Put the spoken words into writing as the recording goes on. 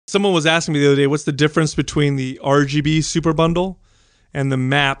Someone was asking me the other day, what's the difference between the RGB Super Bundle and the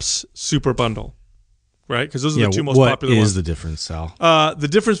MAPS Super Bundle? Right? Because those are the two most popular ones. What is the difference, Sal? The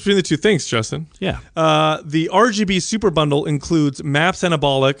difference between the two things, Justin. Yeah. The RGB Super Bundle includes MAPS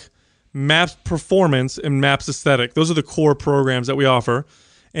Anabolic, MAPS Performance, and MAPS Aesthetic. Those are the core programs that we offer,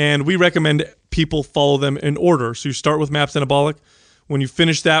 and we recommend people follow them in order. So you start with MAPS Anabolic. When you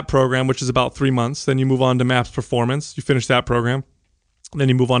finish that program, which is about 3 months, then you move on to MAPS Performance. You finish that program. Then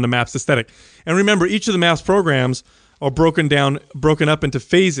you move on to MAPS Aesthetic. And remember, each of the MAPS programs are broken up into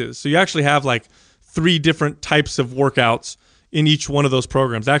phases. So you actually have like 3 different types of workouts in each one of those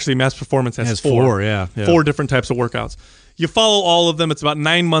programs. Actually, MAPS Performance has 4. Yeah. 4 different types of workouts. You follow all of them. It's about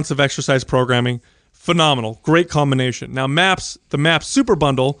 9 months of exercise programming. Phenomenal. Great combination. Now, the MAPS Super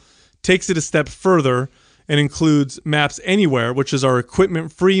Bundle takes it a step further and includes MAPS Anywhere, which is our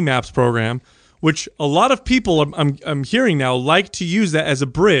equipment-free MAPS program, which a lot of people I'm hearing now like to use that as a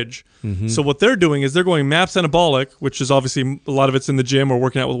bridge. Mm-hmm. So what they're doing is they're going MAPS Anabolic, which is obviously a lot of it's in the gym or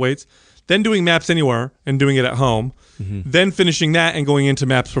working out with weights, then doing MAPS Anywhere and doing it at home, then finishing that and going into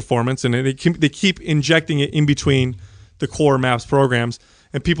MAPS Performance, and they keep injecting it in between the core MAPS programs,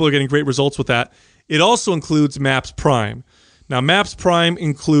 and people are getting great results with that. It also includes MAPS Prime. Now, MAPS Prime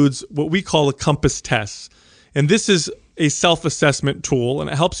includes what we call a compass test, and this is a self-assessment tool, and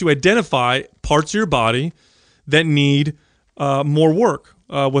it helps you identify parts of your body that need more work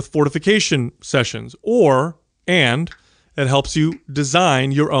with fortification sessions, and it helps you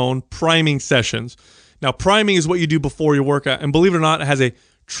design your own priming sessions. Now, priming is what you do before your workout, and believe it or not, it has a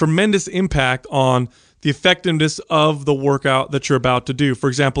tremendous impact on the effectiveness of the workout that you're about to do. For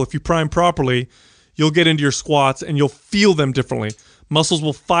example, if you prime properly, you'll get into your squats and you'll feel them differently. Muscles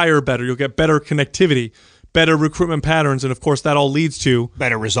will fire better. You'll get better connectivity, better recruitment patterns, and of course that all leads to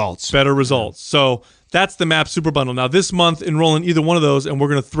better results. So that's the MAPS Super Bundle. Now this month, enroll in either one of those, and we're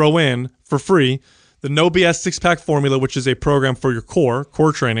going to throw in for free the No BS 6-pack formula, which is a program for your core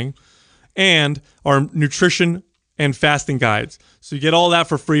training, and our nutrition and fasting guides. So you get all that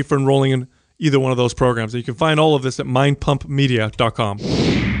for free for enrolling in either one of those programs. And you can find all of this at mindpumpmedia.com.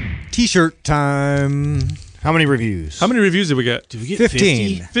 T-shirt time. How many reviews? How many reviews did we get? Did we get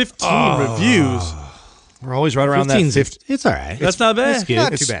 15? 15 reviews. We're always right around that 50. It's all right. That's not bad. That's good.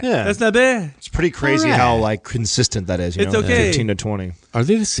 Not too bad. Yeah. That's not bad. It's pretty crazy how like consistent that is. It's okay. 15 to 20. Are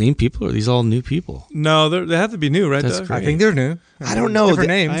they the same people, or are these all new people? No, they have to be new, right? That's Doug? great. I think they're new. I don't know. Different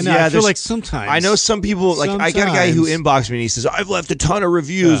names. I know. Yeah, I feel like sometimes. I know some people, like I got a guy who inboxed me and he says, I've left a ton of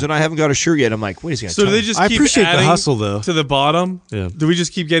reviews and I haven't got a shirt yet. I'm like, wait a second. So do they just I keep appreciate the adding hustle, though. to the bottom? Yeah. Do we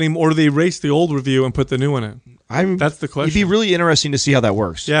just keep getting, or do they erase the old review and put the new one in? That's the question. It'd be really interesting to see how that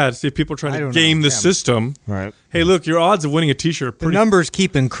works. Yeah, to see if people are trying I to don't game know. the Yeah. system. Right. Hey, look, your odds of winning a T-shirt. The numbers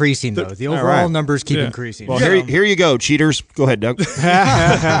keep increasing, though. The overall numbers keep increasing. Well, here you go, cheaters. Go ahead, Doug. We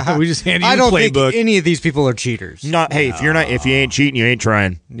just handed you I don't the think playbook. any of these people are cheaters. Hey, if you ain't cheating, you ain't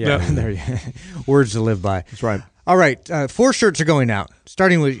trying. Yeah, there you words to live by. That's right. All right, 4 shirts are going out,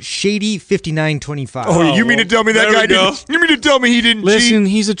 starting with Shady5925. Oh, you mean to tell me that there guy we go. didn't? You mean to tell me he didn't Listen,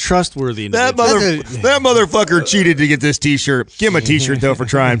 cheat? he's a trustworthy That individual. motherfucker cheated to get this T-shirt. Give him a T-shirt though for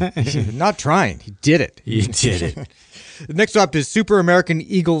trying. Not trying. He did it. He did it. Next up is Super American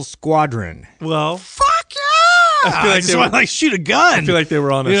Eagle Squadron. Well, Fuck yeah! I feel like they were, shoot a gun. I feel like they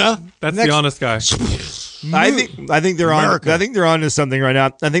were honest. Yeah. That's Next- the honest guy. I think they're on. I think they're on to something right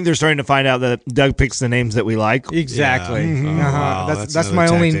now. I think they're starting to find out that Doug picks the names that we like. Exactly. Yeah. Uh-huh. Wow, that's that's my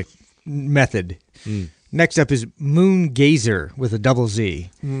another only tactic. method. Next up is Moon Gazer with a double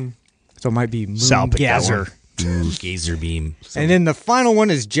Z. So it might be Moon Sal picked that Gazer. Ooh, gazer beam. And then the final one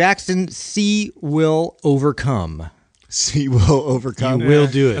is Jackson C. Will Overcome. See, will overcome. You will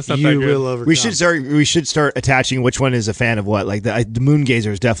do it. That's not You that good. will overcome. We should start attaching which one is a fan of what. Like the Moon Gazer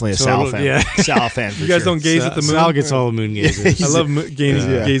is definitely a Sal fan. yeah. Sal fan. For You guys sure. don't gaze at the moon? Sal gets all the moon gazers. I love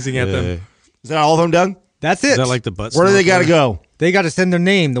gazing at them. Is that all of them, Doug? That's it. Is that like the butt? Where do they got to go? They got to send their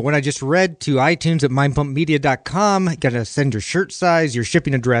name, the one I just read, to iTunes at mindpumpmedia.com. Got to send your shirt size, your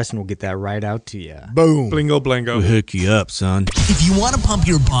shipping address, and we'll get that right out to you. Boom. Blingo, blango. We'll hook you up, son. If you want to pump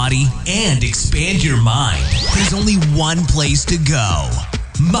your body and expand your mind, there's only one place to go.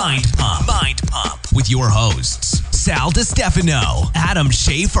 Mind Pump. Mind Pump with your hosts, Sal DiStefano, Adam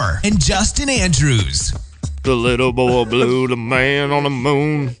Schaefer, and Justin Andrews. The little boy blew the man on the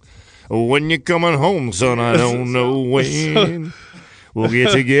moon. When you're coming home, son, I don't know when. We'll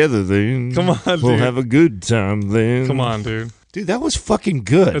get together then. Come on, dude. We'll have a good time then. Come on, dude. Dude, that was fucking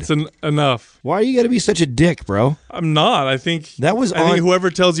good. It's enough. Why you got to be such a dick, bro? I'm not. I think That was I think on- whoever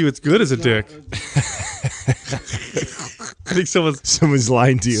tells you it's good is a dick. I think Someone's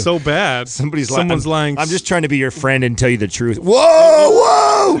lying to you. so bad. Someone's lying. I'm just trying to be your friend and tell you the truth.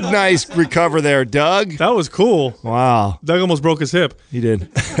 Whoa! Nice recover there, Doug. That was cool. Wow. Doug almost broke his hip. He did.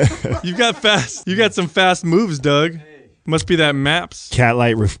 You got some fast moves, Doug. Must be that MAPS.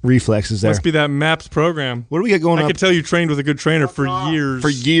 Cat-like reflexes there. Must be that MAPS program. What do we got going on? I could tell you trained with a good trainer for years. For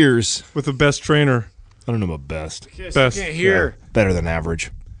years. With the best trainer. I don't know about best. Best. Yeah, better than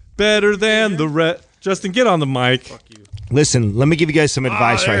average. Better than the red. Justin, get on the mic. Listen, let me give you guys some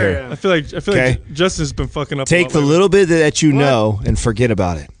advice right here. I feel like Justin's been fucking up. Take the little bit that you know and forget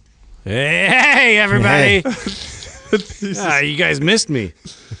about it. Hey, everybody. Hey. You guys missed me.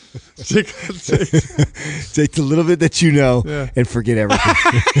 Take the little bit that you know Yeah. and forget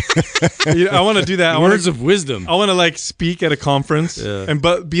everything. I want to do that. Words of wisdom. I want to like speak at a conference and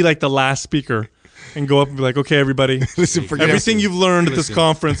be like the last speaker and go up and be like, okay, everybody, Listen, forget everything you've learned at this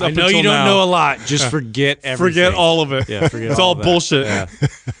conference. Up I know until you don't now, know a lot. Just forget everything. Forget all of it. Yeah, forget it's all all of that. bullshit.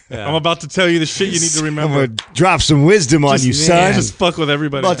 Yeah. I'm about to tell you the shit you need to I'm remember. going to drop some wisdom on you, son. Just fuck with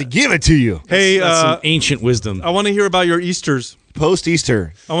everybody. I'm about to give it to you. Hey, That's some ancient wisdom. I want to hear about your Easters.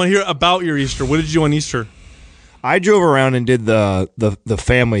 Post-Easter. I want to hear about your Easter. What did you do on Easter? I drove around and did the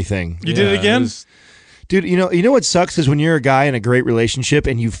family thing. You did it again? Dude, you know what sucks is when you're a guy in a great relationship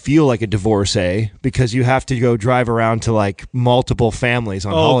and you feel like a divorcee because you have to go drive around to like multiple families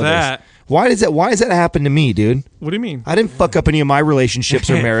on holidays. That. Why does that happen to me, dude? What do you mean? I didn't fuck up any of my relationships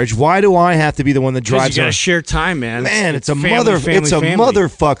or marriage. Why do I have to be the one that drives? You got to around? share time, man. Man, it's a family,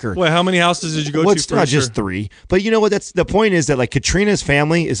 motherfucker. Wait, how many houses did you go Well, to? it's for not Easter? just 3, but you know what? That's the point. Is that like Katrina's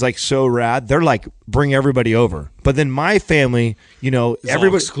family is like so rad. They're like bring everybody over, but then my family,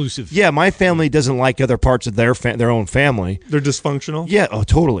 everybody exclusive. Yeah, my family doesn't like other parts of their own family. They're dysfunctional. Yeah, oh,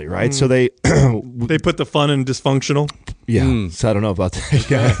 totally right. So they They put the fun in dysfunctional. yeah. So I don't know about that.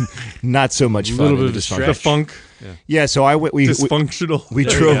 Yeah, not so much fun. little bit in of a dysfunction. stretch. The funk. Yeah, so I went. We Dysfunctional. we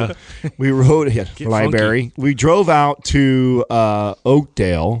drove. We rode library. We drove out to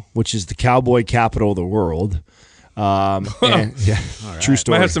Oakdale, which is the cowboy capital of the world. And, yeah, true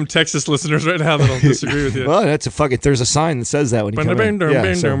story. Might have some Texas listeners right now that'll disagree with you. Well, that's a fucking. There's a sign that says that when you come in.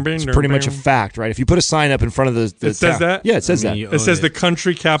 Yeah, so it's pretty much a fact, right? If you put a sign up in front of the It says that? Yeah, it says that. It says the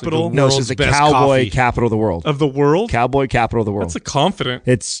country capital No, it says the World's best cowboy coffee. capital of the world. of the world. Cowboy capital of the world. That's a confident.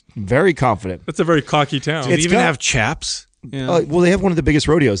 It's very confident. That's a very cocky town. Do they It's even got- have chaps? Yeah. Well, they have one of the biggest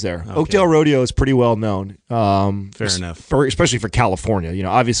rodeos there. Oakdale Rodeo is pretty well known. Fair enough. Especially for California.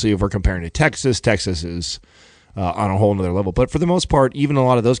 Obviously, if we're comparing to Texas, Texas is on a whole nother level. But for the most part, even a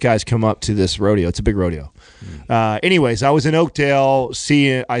lot of those guys come up to this rodeo. It's a big rodeo. Anyways, I was in Oakdale.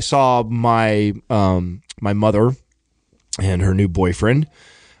 I saw my my mother and her new boyfriend.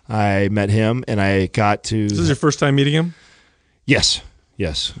 I met him, and I got to. This is your first time meeting him? Yes.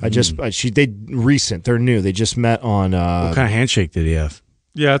 They're new. They just met on. What kind of handshake did he have?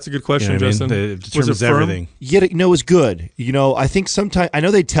 Yeah, that's a good question, You know what I Justin. mean? It Was determines it firm? everything. Yeah, no, it was good. I think sometimes I know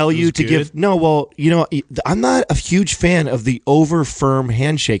they tell you to good? give. No, well, I'm not a huge fan of the over firm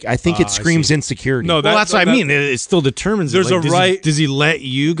handshake. I think it screams insecurity. No, Well, that's what I mean. It still determines. There's it. a right- Does he let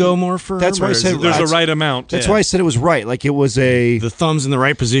you go more firm? That's why I or is said it There's that's- a right amount. That's why I said it was right. Like it was a. the thumb's in the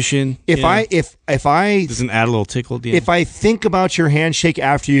right position. If Yeah. I doesn't add a little tickle at the end. if I think about your handshake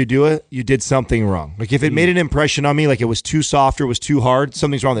after you do it, you did something wrong. Like if it made an impression on me, like it was too soft or was too hard,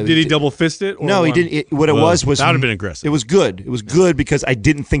 something's wrong. Did he double fist it? Or No, he one? didn't. What it was that would've been aggressive. It was good. It was good because I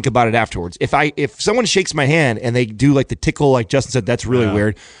didn't think about it afterwards. If someone shakes my hand and they do like the tickle, like Justin said, that's really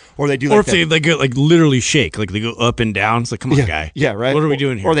weird. Or they do like or if that. they go like literally shake, like they go up and down. It's like, come on, guy. Yeah, right. What are we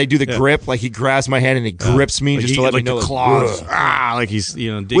doing here? Or they do the grip, like he grabs my hand and he grips me Like just he- to let like me know. the claws. Like he's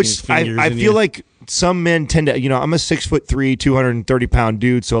digging his Which fingers. I in feel you. like some men tend to. I'm a 6'3", 230-pound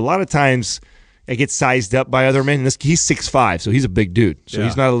dude, so a lot of times I get sized up by other men. He's 6'5", so he's a big dude. So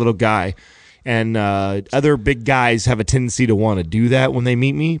he's not a little guy. And other big guys have a tendency to want to do that when they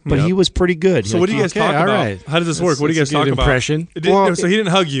meet me, but he was pretty good. So what do you guys Okay, talk all about? right. How does this work? What do you guys That's a talk good about? impression. So he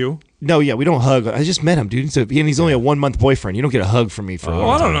didn't hug you. No, yeah, we don't hug. I just met him, dude. And he's only a 1-month boyfriend. You don't get a hug from me for a Well,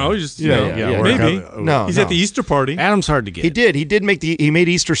 long I don't time. know. Just Yeah, maybe. No, He's no. at the Easter party. Adam's hard to get. He did. He made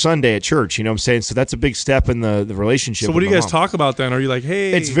Easter Sunday at church. You know what I'm saying? So that's a big step in the relationship. So what with do you my guys mom. talk about then? Are you like,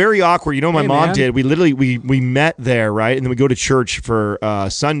 hey? It's very awkward. You know what my mom man. did? We literally we met there, right? And then we go to church for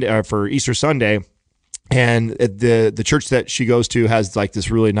Sunday for Easter Sunday. And the church that she goes to has like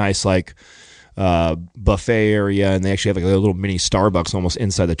this really nice like buffet area, and they actually have like a little mini Starbucks almost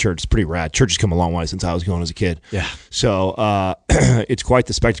inside the church. It's pretty rad. Church has come a long way since I was going as a kid. Yeah. So it's quite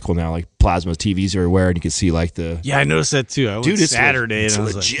the spectacle now. Like plasma TVs everywhere, and you can see like the. Yeah, I noticed that too. I went Dude, it's Saturday, it's and I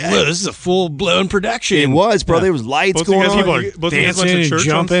was legit. like, "Whoa, this is a full-blown production." It was, bro. There was lights Both of you going guys, on. People are both of you guys went dancing to and church.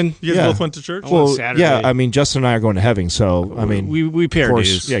 jumping. You guys Yeah. both went to church. Well, Saturday. yeah. I mean, Justin and I are going to heaven, so I mean, we pay of our course,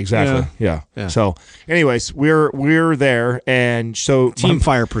 dues. yeah, exactly, yeah. So, anyways, we're there, and so Team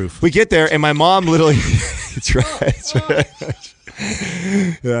fireproof. we get there, and my mom literally. That's right. That's right.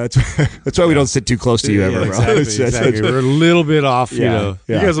 Yeah, that's why we don't sit too close to you ever, bro. Exactly. We're a little bit off, you Yeah, know.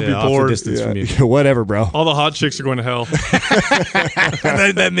 yeah. You guys will be off the bored. distance from you. Yeah, whatever, bro. All the hot chicks are going to hell.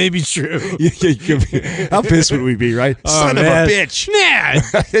 that may be true. How pissed would we be, right? Son of a man. bitch.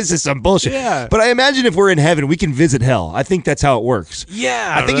 Nah. This is some bullshit. Yeah. But I imagine if we're in heaven, we can visit hell. I think that's how it works.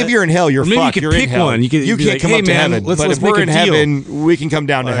 Yeah. I think if you're in hell, you're Or maybe fucked. you could You're in pick hell. one. You could be can't like, come hey, up to man, heaven. let's but if make we're a in deal. heaven, we can come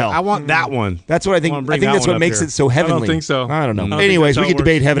down to hell. I want that one. That's what I think. wanna I bring think that that's one what up makes here. it so heavenly. think so. I don't know. I don't think Anyways, that's we how could it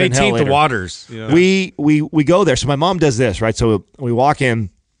debate works. heaven May and hell taint the later. waters. You know? We go there. So my mom does this, right? So we walk in,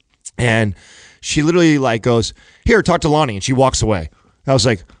 and she literally like goes, "Here, talk to Lonnie," and she walks away. I was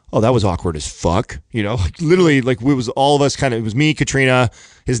like, "Oh, that was awkward as fuck," you know. Like, literally, like it was all of us. Kind of, it was me, Katrina.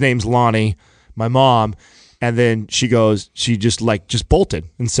 His name's Lonnie, my mom. And then she just bolted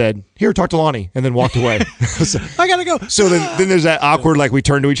and said, "Here, talk to Lonnie," and then walked away. I gotta go. So then there's that awkward, like we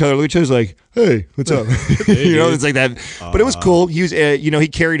turn to each other, look at each other, like, "Hey, what's up?" You know, it's like that. But it was cool. He was, he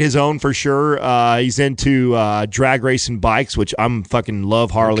carried his own for sure. He's into drag racing bikes, which I'm fucking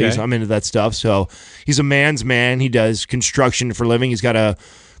love Harleys. Okay. I'm into that stuff. So he's a man's man. He does construction for a living. He's got a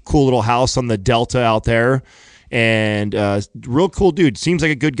cool little house on the Delta out there, and real cool dude. Seems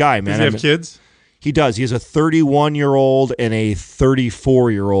like a good guy, man. Does he have kids? He does. He has a 31-year-old and a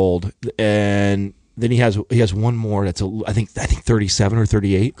 34-year-old, and then he has one more that's I think 37 or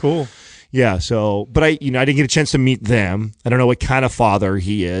 38. Cool. Yeah. So, but I didn't get a chance to meet them. I don't know what kind of father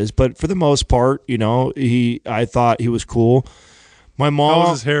he is, but for the most part, I thought he was cool. My mom. How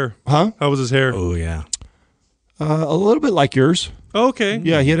was his hair? Huh? How was his hair? Oh yeah. A little bit like yours. Okay.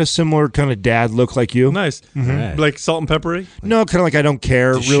 Yeah, he had a similar kind of dad look like you. Nice. Right. Like salt and peppery? No, kind of like I don't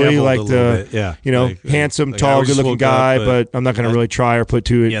care. Really, Disheveled like a the little bit, yeah. Like, handsome, like tall, Irish good-looking little guy, guy, but I'm not going to really try or put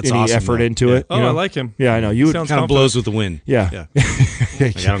Yeah, it's any awesome, effort though. into Yeah. it. Oh, you know? I like him. Yeah, I know you would. Sounds Kind of confident. blows with the wind. Yeah.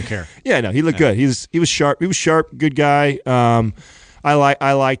 Like, I don't care. Yeah, no, he looked good. He was sharp. He was sharp, good guy.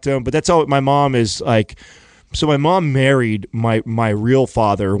 I liked him, but that's all. My mom is like. So my mom married my real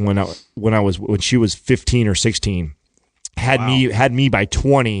father when she was 15 or 16. Had me by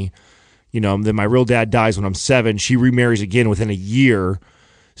 20. Then my real dad dies when I'm 7. She remarries again within a year.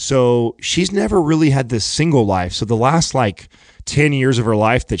 So she's never really had this single life. So the last 10 years of her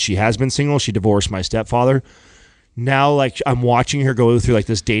life that she has been single, she divorced my stepfather. Now, I'm watching her go through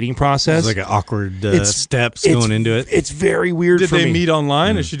this dating process. It's like an awkward It's- steps it's- going into it. It's very weird Did for they me. meet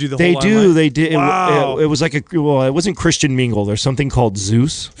online? Or should you do the They whole do. online? They did. Wow. It was it wasn't Christian Mingle. There's something called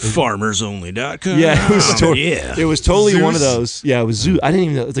Zeus. FarmersOnly.com. Yeah, it was yeah. It was totally one of Zeus? those. Yeah, it was Zeus. I didn't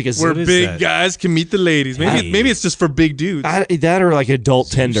even know. It's like a Where is big that? guys can meet the ladies. Maybe it's just for big dudes. that or like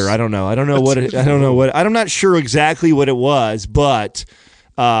adult tender. I don't know. I don't know what. I'm not sure exactly what it was, but.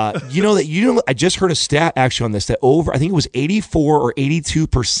 I just heard a stat actually on this that I think it was 84 or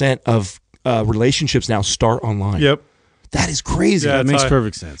 82% of relationships now start online. Yep. That is crazy. Yeah, That makes high.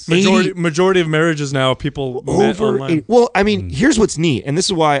 perfect sense. Majority of marriages now, people met online. Well, I mean, here's what's neat, and this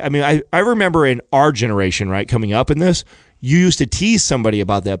is why. I mean, I remember in our generation, right, coming up in this, you used to tease somebody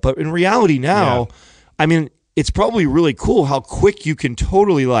about that, but in reality now, I mean, it's probably really cool how quick you can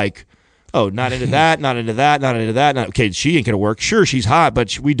totally oh, not into that, not into that, not into that. Okay, she ain't gonna work. Sure, she's hot,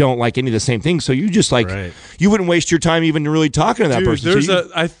 but we don't like any of the same things. So you just Right. you wouldn't waste your time even really talking to that Dude, person. there's So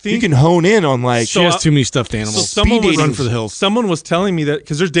I think you can hone in on She has too many stuffed so animals. someone was Run for the hills. Someone was telling me that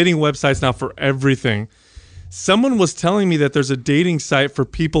because there's dating websites now for everything. Someone was telling me that there's a dating site for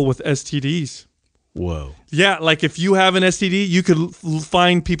people with STDs. Whoa. Yeah, like if you have an STD, you could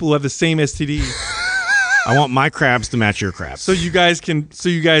find people who have the same STD. I want my crabs to match your crabs. so you guys can.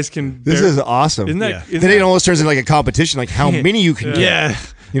 This is awesome. Isn't that? Yeah. isn't Then that- it almost turns into like a competition, like how many you can get. yeah.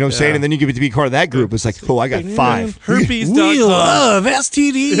 You know what I'm saying? And then you get to be part of that group. It's like, oh, I got 5. Herpes.com. We love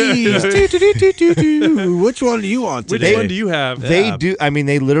STDs. Which one do you want Which today? one do you have? They do. I mean,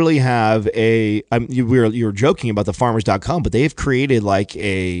 they literally have a. You were joking about the farmers.com, but they've created like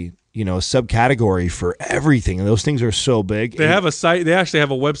a subcategory for everything, and those things are so big. They have a site. They actually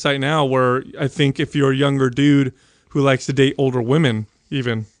have a website now where I think if you're a younger dude who likes to date older women,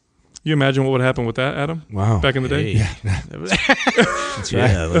 even. You imagine what would happen with that, Adam? Wow. Back in the day? Hey. That's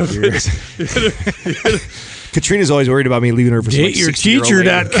right. Yeah, like you're- Katrina's always worried about me leaving her for some like 60-year-old lady.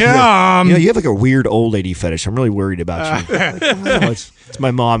 DateYourTeacher.com. You have like a weird old lady fetish. I'm really worried about you. Like, well, it's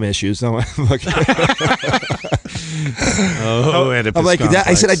my mom issues. No, look. I'm like that.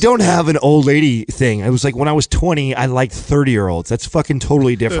 I said I don't have an old lady thing. I was like when I was 20, I liked 30-year-olds. That's fucking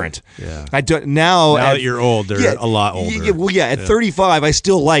totally different. Yeah. I don't now. Now that you're old, they're a lot older. At 35, I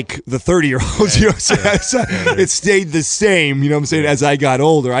still like the 30-year-olds. You know what I'm saying? It stayed the same. You know what I'm saying? As I got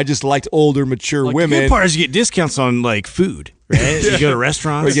older, I just liked older, mature The women. good part is you get discounts on like food, right? You go to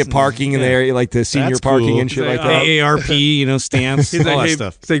restaurants, Or you get parking in the area, like the senior That's parking cool. and shit like that. AARP, stamps, all that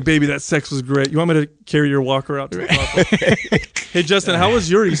stuff. It's like, baby, that sex was great. You want me to carry your walker out to the pop-up? Hey, Justin, how was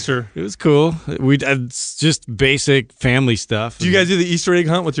your Easter? It was cool. It's just basic family stuff. Do you guys do the Easter egg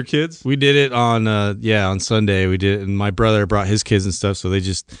hunt with your kids? We did it on Sunday. We did it, and my brother brought his kids and stuff. So we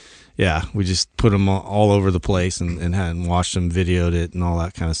just put them all over the place and watched them, videoed it, and all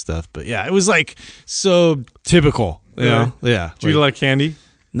that kind of stuff. But yeah, it was like so typical. You know? Yeah. Do you like candy?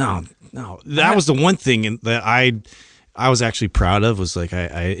 No. That was the one thing that I was actually proud of, was like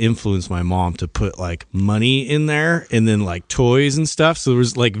I influenced my mom to put like money in there and then like toys and stuff. So there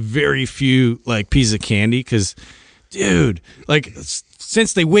was like very few like pieces of candy because, dude, like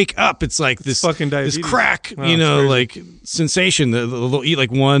since they wake up, it's like this fucking diabetes. This crack, Wow, like sensation. They'll eat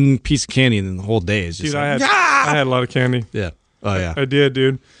like one piece of candy and then the whole day is just Dude, like, I had a lot of candy. yeah. Oh yeah. I did,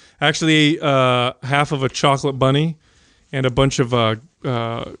 dude. Actually, half of a chocolate bunny and a bunch of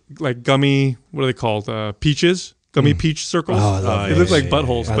like gummy, what are they called? Peaches. Gummy peach circles. Oh, I love they those. look like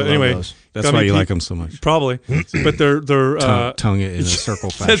buttholes, I but love anyway, those. That's gummy why you like them so much. Probably, but they're Tongue it in a circle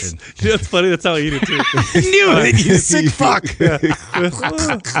fashion. That's funny. That's how I eat it too. Knew it, you sick fuck.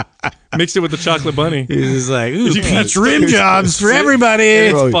 Mix it with the chocolate bunny. He's just like, ooh, You got peach rim jobs for everybody.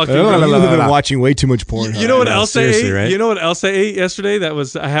 It's Bro, fucking you've good. been watching way too much porn. You know what No, else I seriously, ate? right? You know what else I ate yesterday that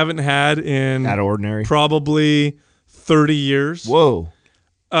was I haven't had in Out of ordinary. probably 30 years. Whoa.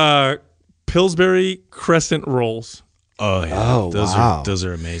 Pillsbury crescent rolls. Oh yeah, Oh, wow. those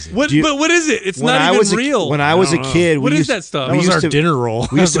are amazing. What? you- but what is it? It's When not I even was real. When I was a kid, What we is used, that stuff? we That was used our to, dinner roll.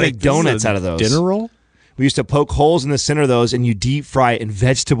 We used to I was make like, this is donuts a out of those. Dinner roll? We used to poke holes in the center of those, and you deep fry it in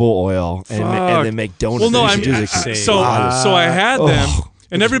vegetable oil, and then make donuts. Well, no, We I'm used to do this. so I had them,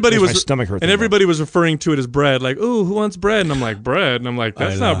 and everybody makes my was stomach hurt and thinking everybody was referring to it as bread. Like, ooh, who wants bread? And I'm like, bread, and I'm like,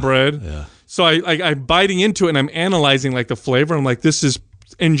 that's not bread. Yeah. So I'm biting into it, and I'm analyzing like the flavor. I'm like, this is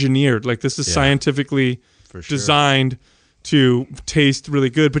engineered. Like this is scientifically designed to taste really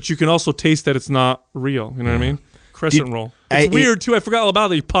good, but you can also taste that it's not real. You know what I mean? Crescent roll. It's weird too. I forgot all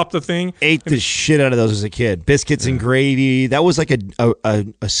about it. You pop the thing. Ate the shit out of those as a kid. Biscuits and gravy. That was like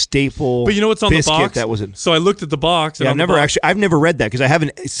a staple. But you know what's on the biscuit box? That was it. So I looked at the box. And Yeah, on the box, I've never read that because I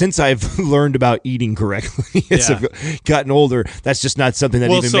haven't since I've learned about eating correctly as I've gotten older. That's just not something that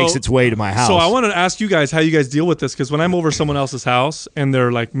even makes its way to my house. So I want to ask you guys how you guys deal with this, because when I'm over someone else's house and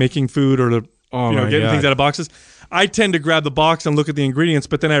they're like making food or getting things out of boxes, I tend to grab the box and look at the ingredients,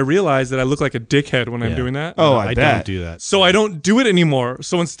 but then I realize that I look like a dickhead when I'm doing that. Oh, I bet. don't do that. So I don't do it anymore.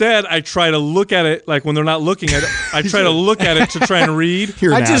 So instead, I try to look at it like when they're not looking at it. I try to look at it to try and read.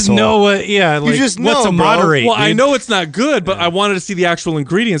 You're an I just asshole. know what. Yeah, like just what's know, a bro. moderate. Well, I dude. know it's not good, but I wanted to see the actual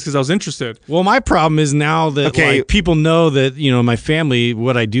ingredients because I was interested. Well, my problem is now that Okay. like, people know that my family,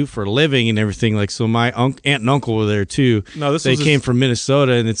 what I do for a living and everything. Like, so my aunt and uncle were there too. No, this they was came from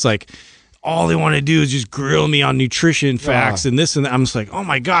Minnesota, and it's like all they want to do is just grill me on nutrition facts and this and that. I'm just like, oh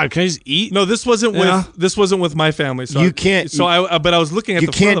my god, can I just eat? No, this wasn't Yeah. with my family. So You can't- but I was looking at You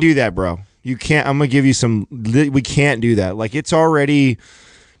the can't front of- do that, bro. You can't. I'm gonna give you some. We can't do that. Like it's already.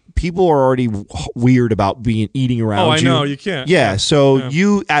 People are already weird about eating around. Oh, I you. know, you can't. Yeah. So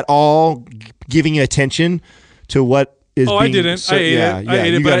you at all giving attention to what is? Oh, being, I didn't. So, I ate yeah, it. Yeah. I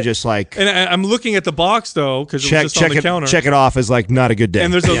ate it, you but gotta just like And I'm looking at the box though because it was just on the counter. check it off as like not a good day.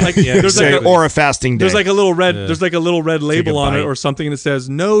 And there's a or a fasting day. There's like a little red. There's like a little red label on it bite. or something, and it says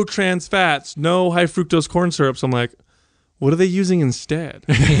no trans fats, no high fructose corn syrup. So I'm like, what are they using instead?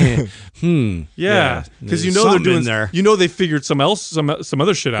 Yeah, because There's they're something doing in there. They figured some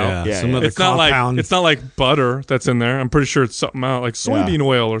other shit out. Yeah, some yeah. other It's not compound. like butter that's in there. I'm pretty sure it's something out like soybean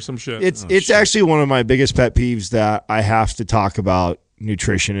oil or some shit. It's actually one of my biggest pet peeves that I have to talk about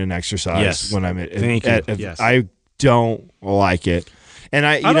nutrition and exercise Yes. when I'm at. Thank you. Yes. I don't like it, and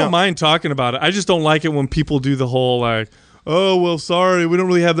I don't mind talking about it. I just don't like it when people do the whole like, oh well, sorry, we don't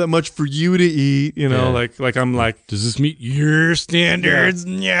really have that much for you to eat. Like I'm like, Does this meet your standards?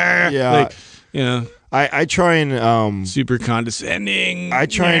 Yeah. Yeah. Like, I try and super condescending. I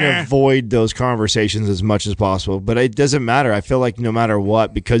try and avoid those conversations as much as possible, but it doesn't matter. I feel like no matter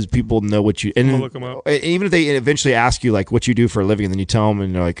what, because people know what you and look 'em up. even if they eventually ask you like what you do for a living, and then you tell them,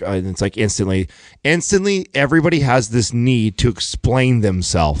 and they're like, and it's like instantly, everybody has this need to explain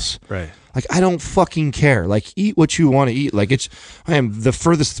themselves. Right. Like, I don't fucking care. Like, eat what you want to eat. Like, I am the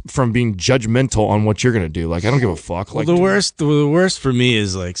furthest from being judgmental on what you're gonna do. Like, I don't give a fuck. Like, the worst for me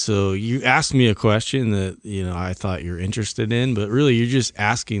is like, so you asked me a question that I thought you're interested in, but really you're just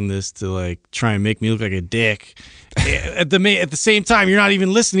asking this to like try and make me look like a dick. At the same time, you're not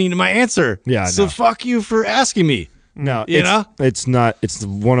even listening to my answer. Yeah. So fuck you for asking me. No, it's not. It's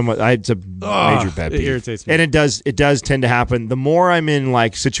one of my. It's a major pet peeve. It irritates me, and it does tend to happen. The more I'm in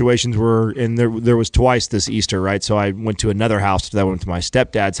like situations where, and there was twice this Easter, right? So I went to another house. That went to my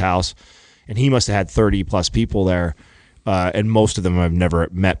stepdad's house, and he must have had 30 plus people there, and most of them I've never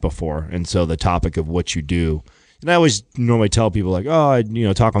met before. And so the topic of what you do. And I always normally tell people like, oh, I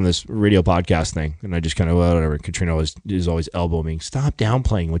talk on this radio podcast thing, and I just kind of whatever. Katrina is always elbowing me, stop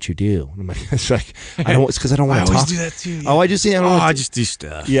downplaying what you do. And I'm like, it's like it's because I don't want to talk. I always do that too. Yeah. Oh, I just I just do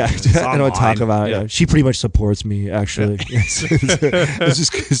stuff. Yeah, I don't talk about it. Yeah. She pretty much supports me actually. Let's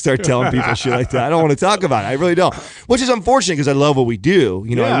just start telling people shit like that. I don't want to talk about it. I really don't. Which is unfortunate because I love what we do.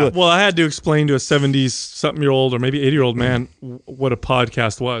 Well, I had to explain to a 70-something-year-old or maybe 80-year-old man what a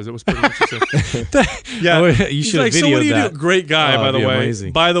podcast was. It was pretty interesting. Yeah, you should have so what do you that. do? Great guy, by the way.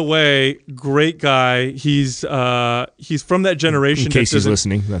 Amazing. By the way, great guy. He's from that generation. In case he's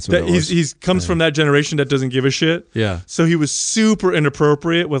listening, that's what it was. He's comes from that generation that doesn't give a shit. Yeah. So he was super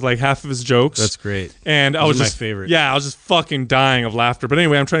inappropriate with like half of his jokes. That's great. And I was my just favorite. Yeah, I was just fucking dying of laughter. But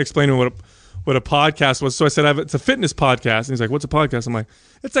anyway, I'm trying to explain to him what a podcast was. So I said, it's a fitness podcast. And he's like, what's a podcast? I'm like,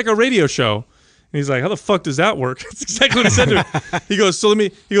 it's like a radio show. And he's like, how the fuck does that work? That's exactly what he said to me. He goes,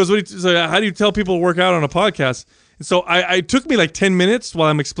 how do you tell people to work out on a podcast? And so it took me like 10 minutes while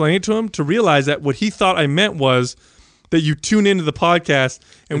I'm explaining it to him to realize that what he thought I meant was that you tune into the podcast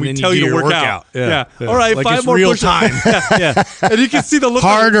and we tell you to work out. Yeah. All right, like 5 more real time. Yeah. And you can see the look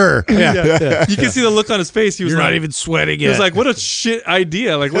harder. You can see the look on his face. He was You're like, not even sweating yet. He was like, what a shit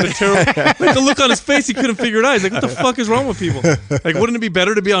idea. Like, what a terrible... like, the look on his face, he couldn't figure it out. He's like, what the fuck is wrong with people? Like, wouldn't it be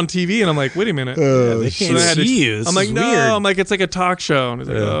better to be on TV? And I'm like, wait a minute. They can't see you. I'm like, no. Weird. I'm like, it's like a talk show. And he's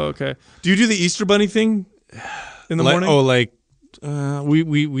like, oh, okay. Do you do the Easter Bunny thing in the morning? Oh, like...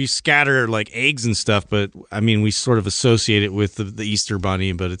 we scatter like eggs and stuff, but I mean we sort of associate it with the Easter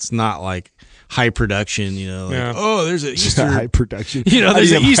Bunny, but it's not like high production, oh, there's an Easter high production.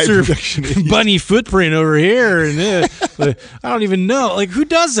 There's an Easter bunny footprint over here, and I don't even know like who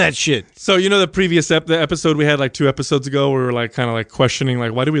does that shit. So the previous the episode we had like 2 episodes ago, where we were like kind of like questioning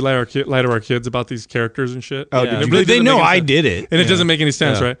like why do we lie to our kids about these characters and shit? Oh, yeah. they know I did it, and it doesn't make any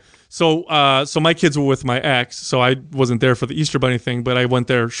sense, right? So, so my kids were with my ex, so I wasn't there for the Easter Bunny thing, but I went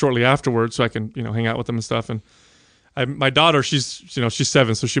there shortly afterwards so I can, hang out with them and stuff. And my daughter, she's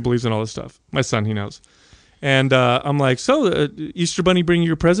 7, so she believes in all this stuff. My son, he knows. And I'm like, so Easter Bunny bring you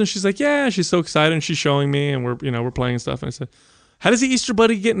your present? She's like, yeah. She's so excited, and she's showing me, and we're playing and stuff. And I said, how does the Easter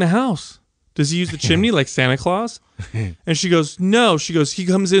Bunny get in the house? Does he use the chimney like Santa Claus? And she goes, no. She goes, he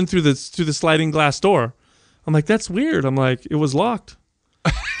comes in through the sliding glass door. I'm like, that's weird. I'm like, it was locked.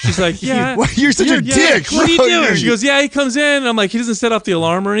 She's like, yeah. You're such a dick. What are you doing? She goes, yeah, he comes in. And I'm like, he doesn't set off the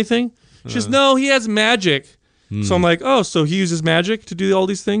alarm or anything. She goes, no, he has magic. So I'm like, oh, so he uses magic to do all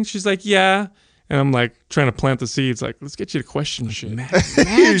these things? She's like, yeah. And I'm like trying to plant the seeds, like, let's get you to question shit.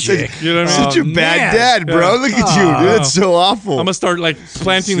 Magic. You know what I mean? Such a bad dad, bro. Look at you, dude. That's so awful. I'm going to start like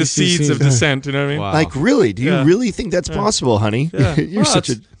planting the seeds of dissent. You know what I mean? Wow. Like, really? Do you really think that's possible, honey? Yeah. You're such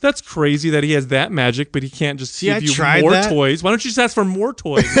a... That's crazy that he has that magic, but he can't just give I you tried more that. toys. Why don't you just ask for more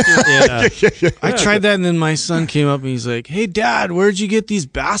toys? I tried that, and then my son came up and he's like, hey, Dad, where'd you get these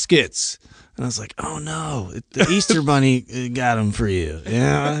baskets? And I was like, oh, no, the Easter Bunny got them for you.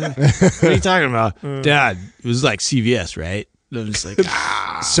 Yeah. What are you talking about? Dad, it was like CVS, right? And I'm just like,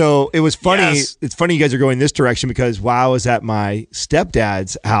 So it was funny. Yes. It's funny you guys are going this direction because while I was at my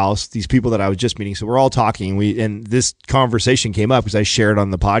stepdad's house, these people that I was just meeting, so we're all talking. And this conversation came up because I shared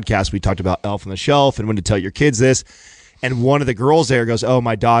on the podcast. We talked about Elf on the Shelf and when to tell your kids this. And one of the girls there goes, oh,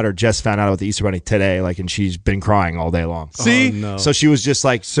 my daughter just found out about the Easter Bunny today, and she's been crying all day long. See? Oh, no. So she was just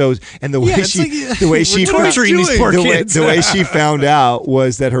like, and the way she torturing these poor kids. The way she found out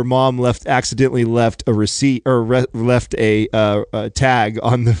was that her mom accidentally left a receipt or left a tag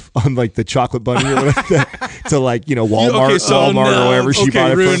on the chocolate bunny or whatever to Walmart, Walmart or wherever she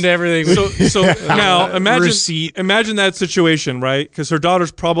bought it ruined from. everything. So now Receipt. imagine that situation, right? Because her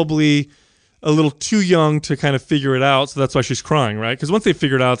daughter's probably a little too young to kind of figure it out, so that's why she's crying, right? Because once they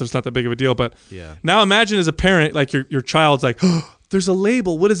figure it out, there's not that big of a deal. But now imagine as a parent, like your child's like, oh, there's a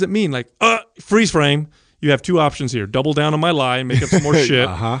label. What does it mean? Like, freeze frame. you have two options here: double down on my lie and make up some more shit,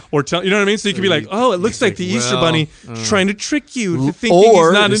 or tell, you know what I mean. So you could be like, oh, it looks like the Easter Bunny trying to trick you to thinking Or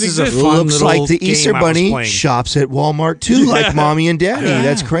he's not in this is a existence. fun looks little like the game Easter I was Bunny playing. shops at Walmart too, like mommy and daddy.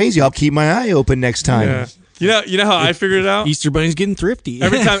 That's crazy. I'll keep my eye open next time. Yeah. You know how I figured it out? Easter Bunny's getting thrifty.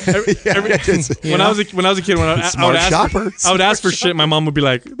 Every time, when I was a kid, when I would ask for shit, my mom would be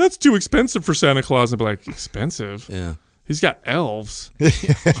like, "That's too expensive for Santa Claus," and I'd be like, "Expensive? Yeah. He's got elves. He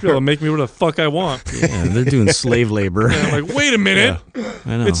should be able to make me what the fuck I want." Yeah, they're doing slave labor. I'm like, wait a minute,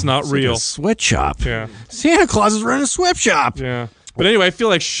 I know. it's not real. Like a sweatshop. Yeah. Santa Claus is running a sweatshop. Yeah. But anyway, I feel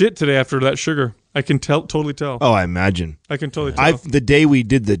like shit today after that sugar. I can totally tell. Oh, I imagine. I can totally tell. The day we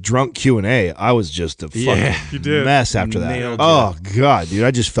did the drunk Q&A, I was just a fucking You did. mess after that. Nailed Oh God, dude,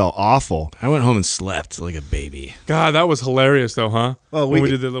 I just felt awful. I went home and slept like a baby. God, that was hilarious though, huh? Oh, when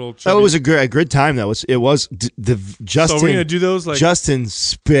we did the little. That was a good time. It was Justin. So we're gonna do those like Justin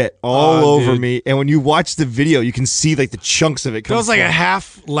spit all over dude. me, and when you watch the video, you can see like the chunks of it. That was like a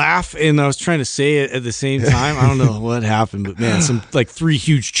half laugh, and I was trying to say it at the same time. I don't know what happened, but man, some like 3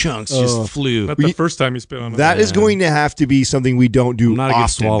 huge chunks just flew. not the first time you spit on it. That is going to have to be something we don't do I'm not a good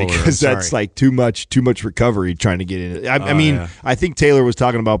often swallower, because I'm that's sorry. like too much recovery trying to get in it. I mean, I think Taylor was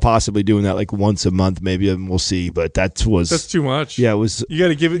talking about possibly doing that like once a month, maybe, and we'll see. But that's too much. Yeah, it was. You got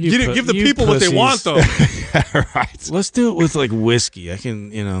to give the you people what they want though. Right. Let's do it with like whiskey. I can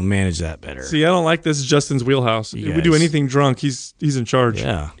manage that better. See, I don't like this. Is Justin's wheelhouse. You If we do guys. anything drunk, he's in charge.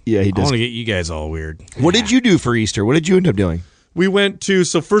 Yeah, Yeah, he I does. want to get you guys all weird. What did you do for Easter? What did you end up doing? We went to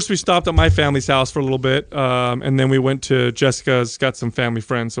first we stopped at my family's house for a little bit, and then we went to Jessica's. Got some family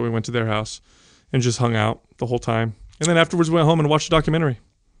friends, so we went to their house and just hung out the whole time. And then afterwards, we went home and watched a documentary.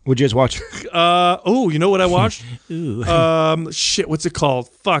 What'd you guys watch? You know what I watched? Shit, what's it called?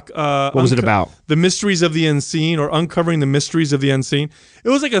 Fuck. What was it about? The Mysteries of the Unseen, or Uncovering the Mysteries of the Unseen. It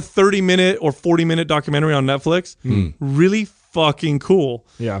was like a 30-minute or 40-minute documentary on Netflix. Really fucking cool.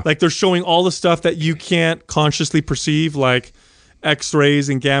 Yeah. Like they're showing all the stuff that you can't consciously perceive, like X-rays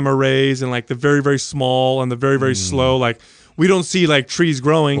and gamma rays, and like the very, very small and the very, very slow. Like we don't see like trees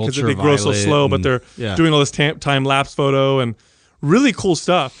growing because they grow so Ultraviolet slow, but they're yeah. doing all this time lapse photo and really cool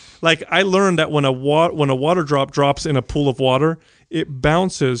stuff. Like I learned that when a water drop drops in a pool of water, it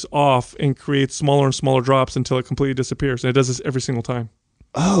bounces off and creates smaller and smaller drops until it completely disappears. And it does this every single time.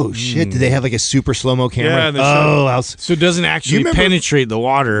 Oh shit! Did they have like a super slow mo camera? Yeah, they So it doesn't actually remember- penetrate the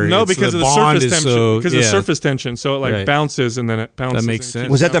water. No, It's because of the bond surface is tension. so- Because of the yeah. surface tension, so it like Right. bounces and then it bounces. That makes and sense.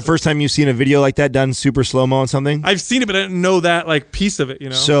 keeps Was that the bouncing. first time you've seen a video like that done super slow mo on something? I've seen it, but I didn't know that like piece of it. You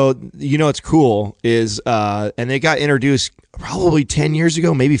know. So what's cool is and they got introduced probably 10 years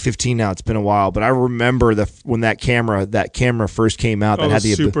ago, maybe 15 now. It's been a while, but I remember when that camera first came out. That had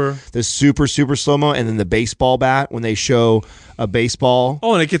the super slow mo, and then the baseball bat when they show a baseball.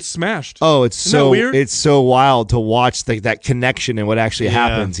 Oh, and it gets smashed. Oh, it's Isn't that weird? it's so wild to watch that connection and what actually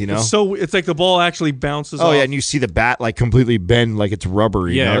happens. You know. It's like the ball actually bounces. Oh off. yeah, and you see the bat like completely bend like it's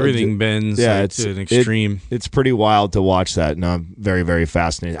rubbery. Yeah, you know? everything bends to an extreme. It's pretty wild to watch that, and I'm very, very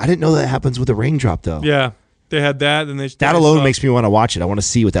fascinated. I didn't know that happens with a raindrop though. Yeah, they had that, and That alone makes me want to watch it. I want to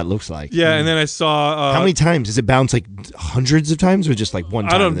see what that looks like. Yeah, and then I saw How many times does it bounce? Like hundreds of times, or just like one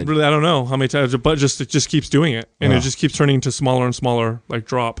time? I don't know how many times, but it just keeps doing it, and it just keeps turning into smaller and smaller like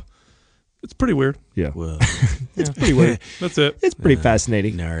drop. It's pretty weird. Yeah, Whoa. it's pretty weird. That's it. It's pretty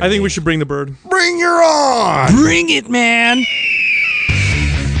fascinating. I think we should bring the bird. Bring your on. bring it, man.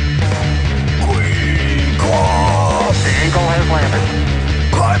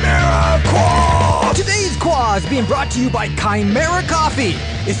 Today's Quah is being brought to you by Chimera Coffee.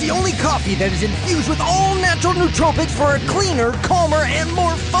 It's the only coffee that is infused with all natural nootropics for a cleaner, calmer, and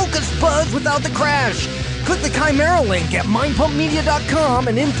more focused buzz without the crash. Click the Chimera link at mindpumpmedia.com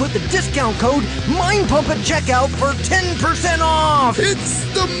and input the discount code MINDPUMP at checkout for 10% off. It's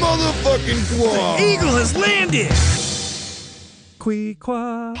the motherfucking Quad. Eagle has landed.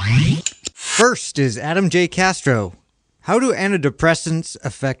 First is Adam J. Castro. How do antidepressants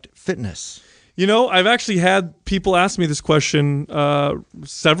affect fitness? You know, I've actually had people ask me this question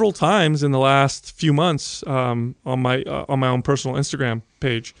several times in the last few months on my own personal Instagram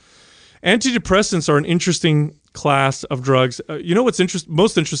page. Antidepressants are an interesting class of drugs. You know what's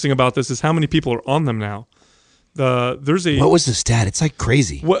most interesting about this is how many people are on them now. There's a What was the stat? It's like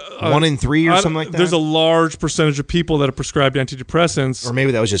crazy. 1 in 3 or something like that. There's a large percentage of people that are prescribed antidepressants. Or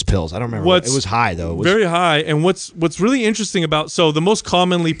maybe that was just pills. I don't remember. It was high though. It was Very high. And what's really interesting about the most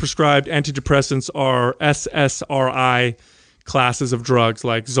commonly prescribed antidepressants are SSRI classes of drugs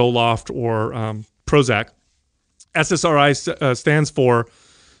like Zoloft or Prozac. SSRI stands for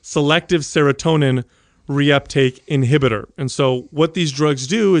selective serotonin reuptake inhibitor. And so what these drugs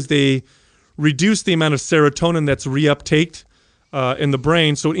do is they reduce the amount of serotonin that's reuptaked in the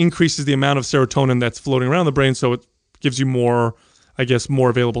brain, so it increases the amount of serotonin that's floating around the brain, so it gives you more, I guess, more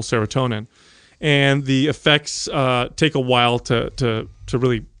available serotonin. And the effects take a while to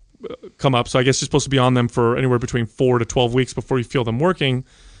really come up. So I guess you're supposed to be on them for anywhere between 4 to 12 weeks before you feel them working.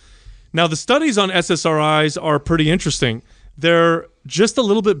 Now, the studies on SSRIs are pretty interesting. They're just a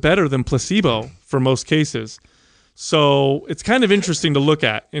little bit better than placebo for most cases. So it's kind of interesting to look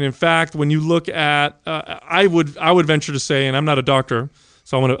at. And in fact, when you look at, I would venture to say, and I'm not a doctor,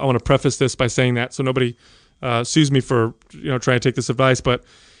 so I want to preface this by saying that, so nobody sues me for trying to take this advice. But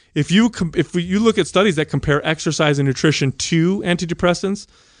if you look at studies that compare exercise and nutrition to antidepressants,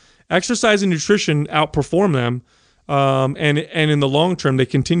 exercise and nutrition outperform them, and in the long term, they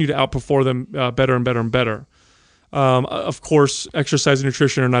continue to outperform them better and better and better. Of course, exercise and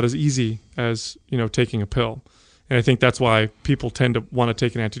nutrition are not as easy as taking a pill. And I think that's why people tend to want to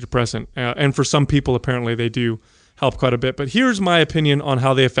take an antidepressant. And for some people, apparently, they do help quite a bit. But here's my opinion on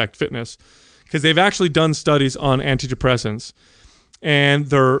how they affect fitness, because they've actually done studies on antidepressants, and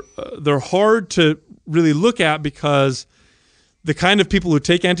they're hard to really look at because the kind of people who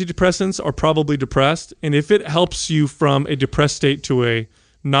take antidepressants are probably depressed, and if it helps you from a depressed state to a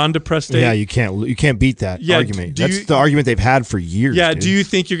non-depressed state, yeah, you can't beat that argument. That's the argument they've had for years. Yeah, dude. do you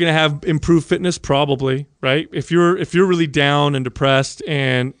think you're going to have improved fitness? Probably, right? If you're really down and depressed,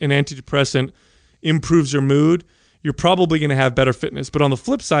 and an antidepressant improves your mood, you're probably going to have better fitness. But on the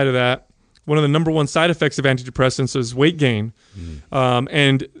flip side of that, one of the number one side effects of antidepressants is weight gain,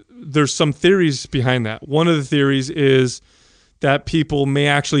 and there's some theories behind that. One of the theories is that people may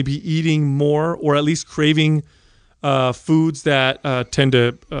actually be eating more, or at least craving foods that tend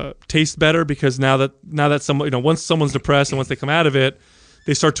to taste better, because now that someone, once someone's depressed and once they come out of it,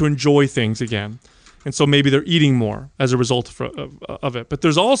 they start to enjoy things again, and so maybe they're eating more as a result of it. But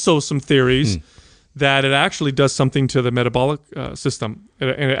there's also some theories that it actually does something to the metabolic system, and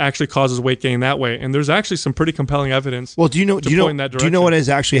it actually causes weight gain that way. And there's actually some pretty compelling evidence. Well, do you know what is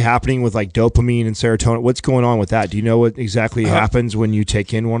actually happening with like dopamine and serotonin? What's going on with that? Do you know what exactly happens when you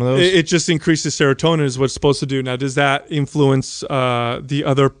take in one of those? It just increases serotonin, is what it's supposed to do. Now, does that influence the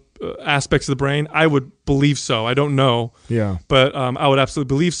other aspects of the brain? I would believe so. I don't know. Yeah, but I would absolutely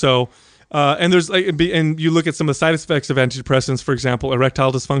believe so. And there's and you look at some of the side effects of antidepressants. For example,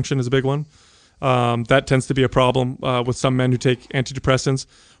 erectile dysfunction is a big one. That tends to be a problem with some men who take antidepressants,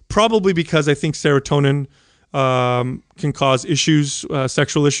 probably because I think serotonin can cause issues,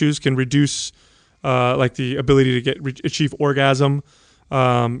 sexual issues, can reduce like the ability to achieve orgasm,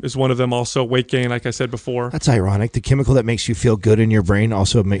 is one of them. Also, weight gain, like I said before. That's ironic. The chemical that makes you feel good in your brain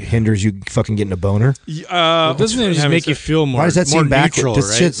also hinders you fucking getting a boner. Doesn't it just make you feel more? Why does that seem backwards? This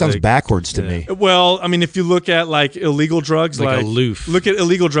right? shit sounds backwards to me. Well, I mean, if you look at like illegal drugs, like aloof. Look at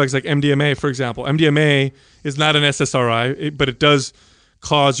illegal drugs like MDMA, for example. MDMA is not an SSRI, but it does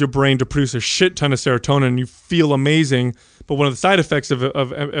cause your brain to produce a shit ton of serotonin, and you feel amazing. But one of the side effects of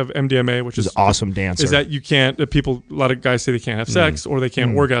MDMA, which is awesome dancer, is that you can't. A lot of guys say they can't have sex or they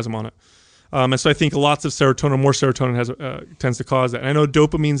can't orgasm on it. And so I think lots of serotonin, more serotonin tends to cause that. And I know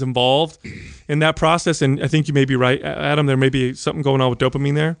dopamine's involved in that process, and I think you may be right, Adam. There may be something going on with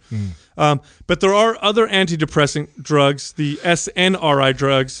dopamine there. But there are other antidepressant drugs, the SNRI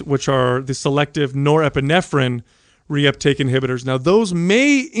drugs, which are the selective norepinephrine reuptake inhibitors. Now, those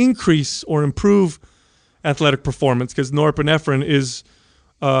may increase or improve athletic performance, because norepinephrine is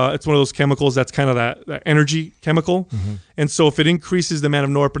it's one of those chemicals that's kind of that energy chemical. And so if it increases the amount of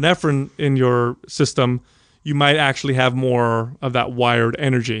norepinephrine in your system, you might actually have more of that wired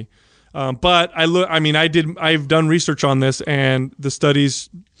energy. But I've done research on this, and the studies,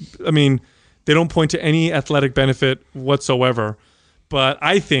 they don't point to any athletic benefit whatsoever. But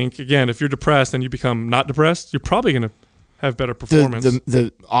I think, again, if you're depressed and you become not depressed, you're probably going to have better performance.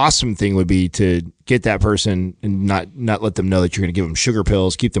 The awesome thing would be to get that person and not let them know that you're going to give them sugar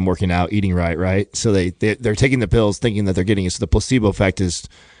pills, keep them working out, eating right? So they're taking the pills thinking that they're getting it. So the placebo effect is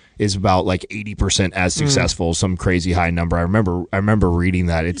about like 80% as successful, some crazy high number. I remember reading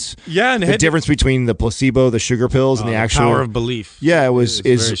that. It's and the difference between the placebo, the sugar pills, and the actual power of belief. Yeah, it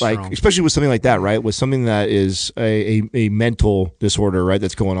is like strong. especially with something like that, right? With something that is a mental disorder, right?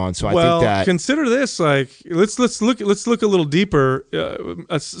 That's going on. So I think that consider this. Like let's look a little deeper.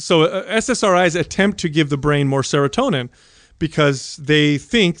 So SSRIs attempt to give the brain more serotonin because they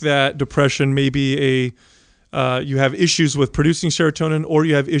think that depression may be you have issues with producing serotonin, or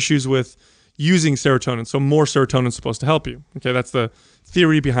you have issues with using serotonin. So more serotonin is supposed to help you. Okay, that's the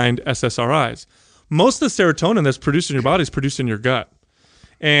theory behind SSRIs. Most of the serotonin that's produced in your body is produced in your gut.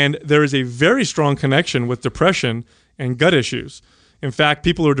 And there is a very strong connection with depression and gut issues. In fact,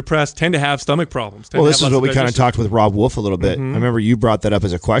 people who are depressed tend to have stomach problems. Well, this is what we kind of talked with Rob Wolf a little bit. I remember you brought that up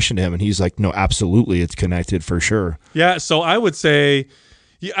as a question to him, and he's like, no, absolutely, it's connected for sure. Yeah, so I would say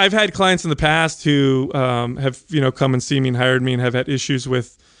I've had clients in the past who have come and see me and hired me and have had issues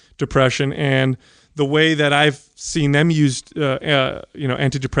with depression, and the way that I've seen them use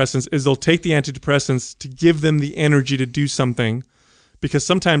antidepressants is they'll take the antidepressants to give them the energy to do something, because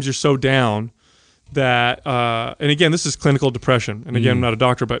sometimes you're so down that and again, this is clinical depression, and again, I'm not a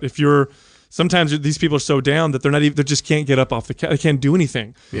doctor, but if you're sometimes these people are so down that they just can't get up off the couch, they can't do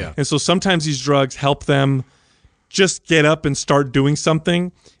anything. Yeah. And so sometimes these drugs help them just get up and start doing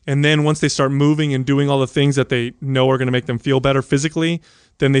something, and then once they start moving and doing all the things that they know are going to make them feel better physically,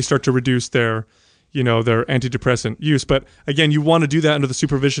 then they start to reduce their antidepressant use. But again, you want to do that under the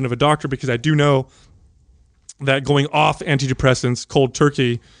supervision of a doctor, because I do know that going off antidepressants cold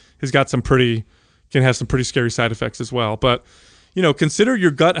turkey can have some pretty scary side effects as well. But consider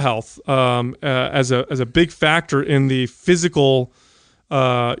your gut health as a big factor in the physical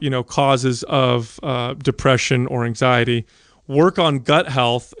causes of depression or anxiety. Work on gut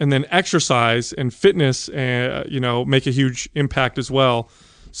health, and then exercise and fitness make a huge impact as well.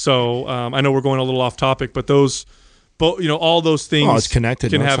 So I know we're going a little off topic, but those all those things it's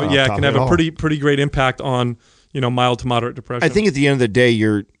connected. can have a pretty great impact on mild to moderate depression. I think at the end of the day,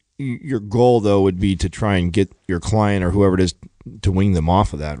 your goal though would be to try and get your client or whoever it is to wean them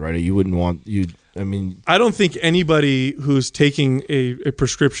off of that, right? You wouldn't want I don't think anybody who's taking a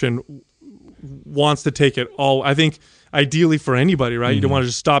prescription wants to take it all. I think ideally for anybody, right? You don't want to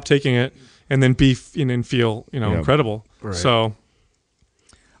just stop taking it and then feel incredible. Right. So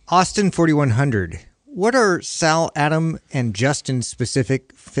Austin 4100. What are Sal, Adam, and Justin's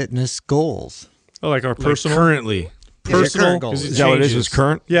specific fitness goals? Oh, like our personal currently. Personal current goals. is that what it is? Is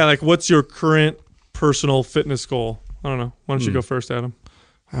current? Yeah, like what's your current personal fitness goal? I don't know. Why don't you go first, Adam?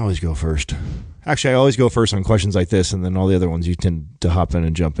 I always go first. Actually, I always go first on questions like this, and then all the other ones you tend to hop in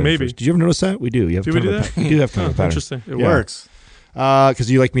and jump in. Maybe. First. Did you ever notice that? We do. You have do we do that? You do have kind of a pattern. Interesting. It works. Because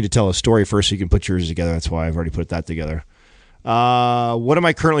you like me to tell a story first so you can put yours together. That's why I've already put that together. What am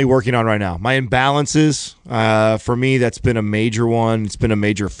I currently working on right now? My imbalances. For me, that's been a major one. It's been a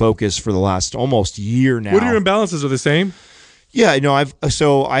major focus for the last almost year now. What are your imbalances? Are they the same? Yeah,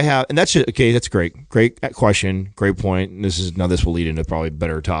 I have, and that's okay. That's great. Great question. Great point. And this will lead into probably a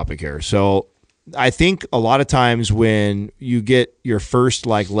better topic here. So I think a lot of times when you get your first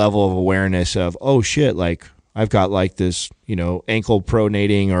level of awareness of, oh shit, I've got this, ankle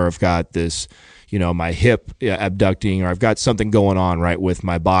pronating, or I've got this, my hip abducting, or I've got something going on right with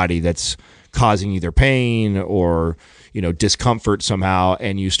my body that's causing either pain or, discomfort somehow,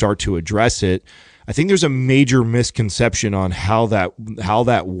 and you start to address it. I think there's a major misconception on how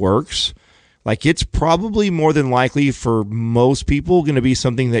that works. It's probably more than likely for most people going to be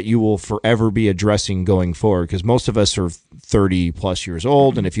something that you will forever be addressing going forward, because most of us are 30 plus years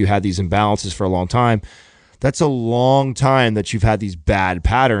old, and if you had these imbalances for a long time, that's a long time that you've had these bad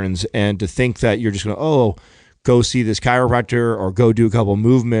patterns. And to think that you're just going to, go see this chiropractor or go do a couple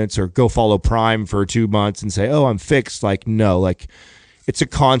movements or go follow Prime for 2 months and say, I'm fixed. No, it's a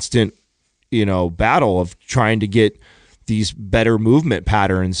constant battle of trying to get these better movement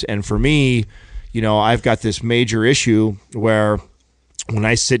patterns. And for me, I've got this major issue where when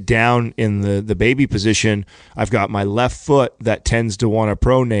I sit down in the baby position, I've got my left foot that tends to want to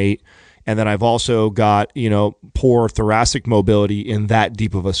pronate. And then I've also got, poor thoracic mobility in that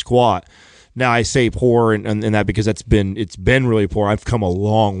deep of a squat. Now I say poor and that because it's been really poor. I've come a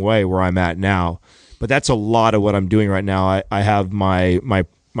long way where I'm at now, but that's a lot of what I'm doing right now. I have my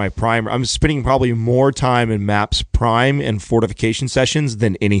prime. I'm spending probably more time in MAPS Prime and fortification sessions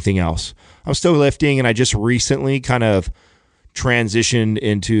than anything else. I'm still lifting, and I just recently kind of transitioned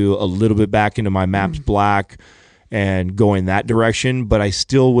into a little bit back into my MAPS Black and going that direction, but I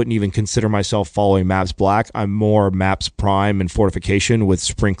still wouldn't even consider myself following MAPS Black. I'm more MAPS Prime and fortification with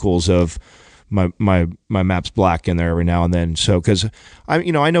sprinkles of my MAPS Black in there every now and then. So, because I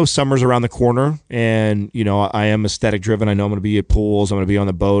know summer's around the corner, and I am aesthetic driven. I know I'm going to be at pools. I'm going to be on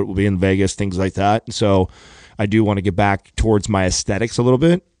the boat. We'll be in Vegas, things like that. And so, I do want to get back towards my aesthetics a little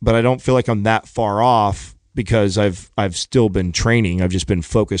bit, but I don't feel like I'm that far off because I've still been training. I've just been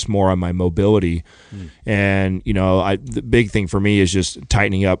focused more on my mobility, and the big thing for me is just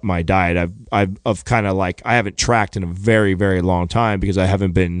tightening up my diet. I've kind of I haven't tracked in a very, very long time because I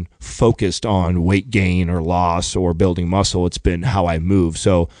haven't been focused on weight gain or loss or building muscle. It's been how I move.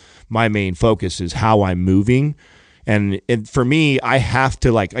 So my main focus is how I'm moving, and for me, I have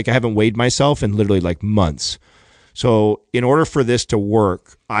to I haven't weighed myself in literally months. So in order for this to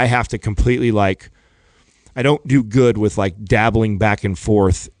work, I have to completely I don't do good with like dabbling back and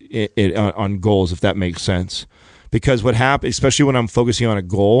forth on goals, if that makes sense. Because what happens, especially when I'm focusing on a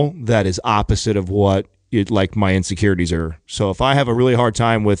goal that is opposite of what like my insecurities are. So if I have a really hard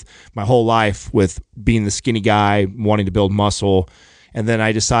time with my whole life with being the skinny guy, wanting to build muscle, and then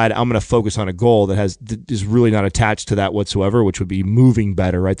I decide I'm going to focus on a goal that is really not attached to that whatsoever, which would be moving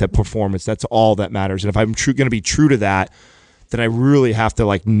better, right? That performance, that's all that matters. And if I'm going to be true to that, then I really have to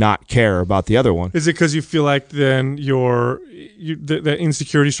like not care about the other one. Is it because you feel like then the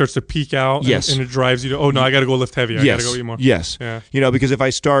insecurity starts to peak out? Yes. And it drives you to, oh no, I got to go lift heavy. I got to go eat more. Yes. Yeah. Because if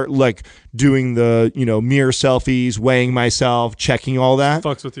I start like doing the, mirror selfies, weighing myself, checking all that.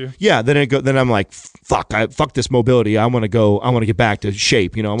 Fucks with you. Yeah. Then I'm like, fuck this mobility. I want to get back to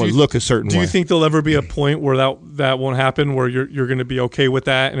shape. I want to look a certain way. Do you think there'll ever be a point where that won't happen, where you're going to be okay with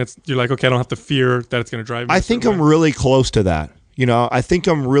that, and you're like, okay, I don't have to fear that it's going to drive me? I think I'm really close to that. I think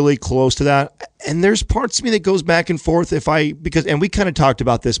I'm really close to that. And there's parts of me that goes back and forth and we kind of talked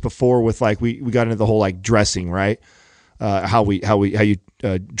about this before with like, we got into the whole like dressing, right? How you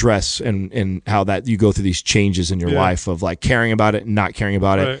dress and how that you go through these changes in your life of like caring about it and not caring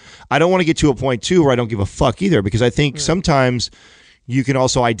about it. I don't want to get to a point too where I don't give a fuck either, because I think sometimes you can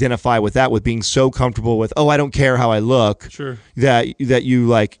also identify with that, with being so comfortable with, I don't care how I look, sure, that you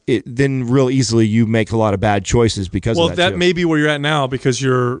like it. Then real easily you make a lot of bad choices because of that. Well, that may be where you're at now, because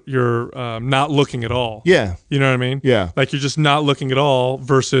you're not looking at all. Yeah, you know what I mean. Yeah, like you're just not looking at all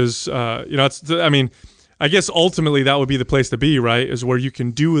versus I guess ultimately that would be the place to be, right? Is where you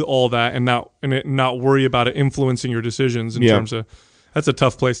can do all that and not worry about it influencing your decisions in terms of. That's a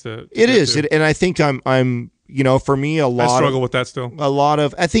tough place to. It is, and I think I'm. For me, I struggle with that still. A lot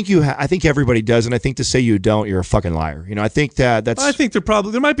of, I think I think everybody does, and I think to say you don't, you're a fucking liar. I think that's. I think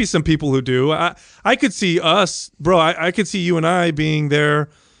there might be some people who do. I could see us, bro. I could see you and I being there,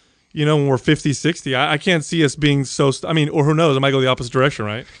 when we're 50, 60. I can't see us being so. Or who knows? I might go the opposite direction,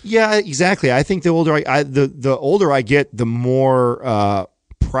 right? Yeah, exactly. I think the older the older I get, the more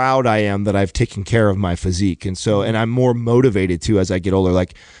proud I am that I've taken care of my physique, and I'm more motivated too as I get older.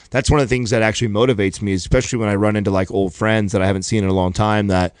 Like that's one of the things that actually motivates me, especially when I run into like old friends that I haven't seen in a long time.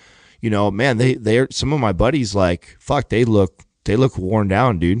 That man, they're some of my buddies, like fuck, they look worn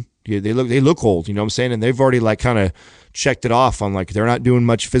down, dude. They look old. You know what I'm saying? And they've already like kind of checked it off on like they're not doing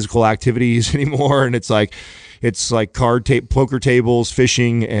much physical activities anymore, and it's like poker tables,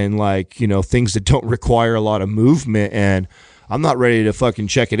 fishing, and like things that don't require a lot of movement, and I'm not ready to fucking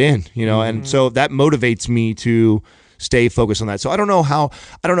check it in, and so that motivates me to stay focused on that. So I don't know.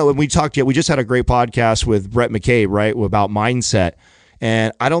 When we talked we just had a great podcast with Brett McCabe, right, about mindset,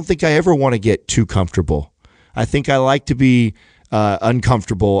 and I don't think I ever want to get too comfortable. I think I like to be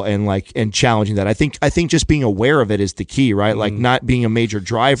uncomfortable and challenging that. I think just being aware of it is the key, right? Like not being a majar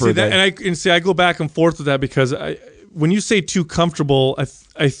driver. I go back and forth with that, because when you say too comfortable,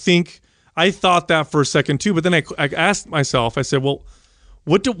 I think. I thought that for a second too, but then I asked myself, I said, well,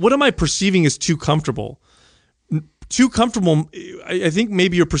 what am I perceiving as too comfortable? Too comfortable, I think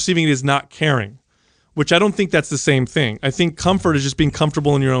maybe you're perceiving it as not caring, which I don't think that's the same thing. I think comfort is just being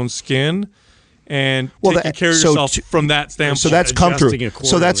comfortable in your own skin and taking care of yourself from that standpoint. So that's comfortable.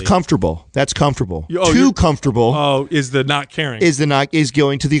 So that's comfortable. That's comfortable. Too comfortable. Is the not caring. Is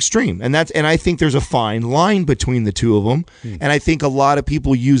going to the extreme, and I think there's a fine line between the two of them, and I think a lot of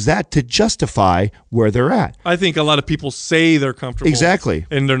people use that to justify where they're at. I think a lot of people say they're comfortable, exactly,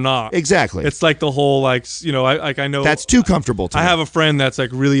 and they're not. Exactly. It's like the whole I know that's too comfortable. I have a friend that's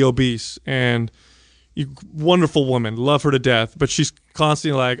like really obese and. Wonderful woman, love her to death, but she's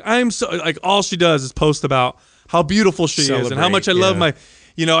constantly like, I'm so like, all she does is post about how beautiful she is and how much I love my,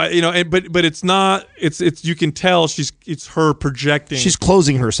 but it's not, it's you can tell it's her projecting. She's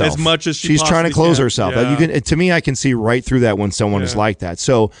closing herself as much as she's trying to close herself. Yeah. To me, I can see right through that when someone is like that.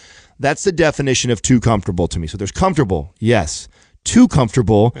 So that's the definition of too comfortable to me. So there's comfortable, yes. Too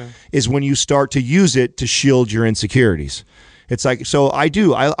comfortable is when you start to use it to shield your insecurities. It's like, so I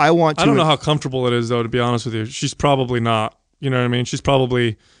want to. I don't know how comfortable it is, though, to be honest with you. She's probably not. You know what I mean? She's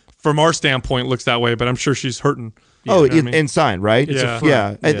probably, from our standpoint, looks that way, but I'm sure she's hurting. Inside, right?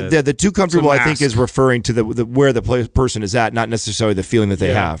 Yeah. The too comfortable, I think, is referring to the where the person is at, not necessarily the feeling that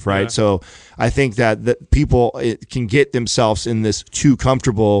they have, right? Yeah. So I think that people can get themselves in this too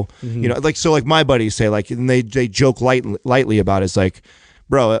comfortable, like my buddies say, like, and they joke lightly about it. It's like,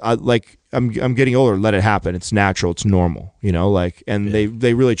 bro, I'm getting older. Let it happen. It's natural. It's normal.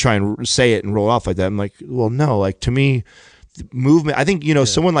 They really try and say it and roll off like that. I'm like, well, no. Like to me, movement. I think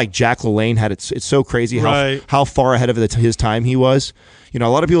someone like Jack LaLanne had it's so crazy how far ahead of his time he was. You know,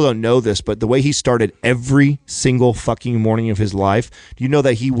 a lot of people don't know this, but the way he started every single fucking morning of his life, do you know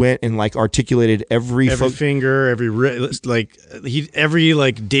that he went and like articulated every finger, every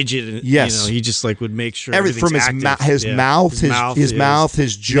digit? Yes. You know, he just like would make sure everything from his mouth,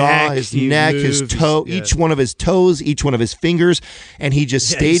 his jaw, his neck, his toe, each one of his toes, each one of his fingers, and he just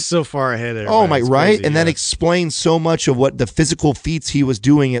stayed he's so far ahead of Oh my, right? Crazy, and that explains so much of what the physical feats he was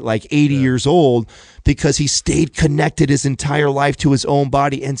doing at like 80 years old, because he stayed connected his entire life to his own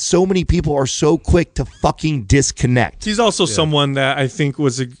body. And so many people are so quick to fucking disconnect. He's also someone that I think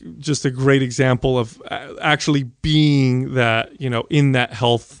was just a great example of actually being that, you know, in that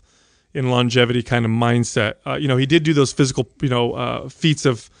health and longevity kind of mindset. You know, he did do those physical, you know, feats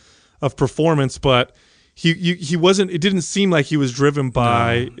of performance, but he wasn't. It didn't seem like he was driven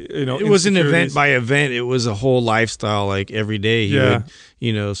by you know. It was an event by event. It was a whole lifestyle. Like every day, he would,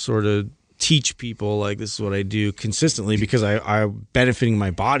 you know, sort of teach people like, this is what I do consistently because I'm benefiting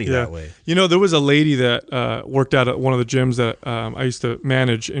my body that way. You know, there was a lady that worked out at one of the gyms that I used to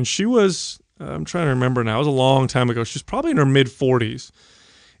manage, and she was, I'm trying to remember now, it was a long time ago. She was probably in her mid-40s,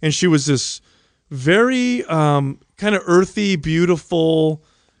 and she was this very kind of earthy, beautiful,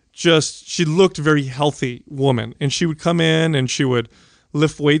 just, she looked very healthy woman. And she would come in and she would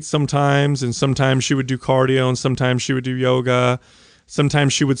lift weights sometimes, and sometimes she would do cardio, and sometimes she would do yoga,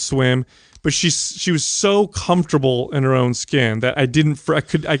 sometimes she would swim. But she was so comfortable in her own skin that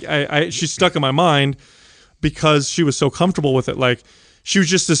she stuck in my mind because she was so comfortable with it. Like, she was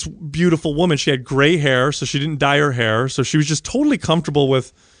just this beautiful woman. She had gray hair, so she didn't dye her hair. So she was just totally comfortable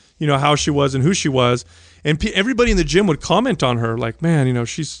with, you know, how she was and who she was. And everybody in the gym would comment on her, like, man, you know,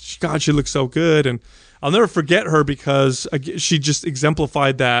 God, she looks so good. And I'll never forget her because she just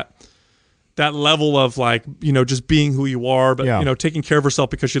exemplified that level of, like, you know, just being who you are, but you know, taking care of herself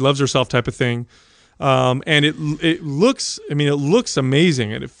because she loves herself type of thing. And it looks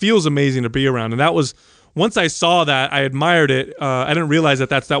amazing, and it feels amazing to be around. And that was, once I saw that, I admired it. I didn't realize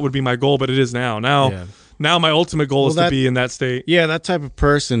that would be my goal, but it is now. Now my ultimate goal is to be in that state. Yeah, that type of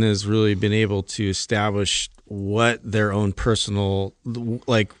person has really been able to establish what their own personal,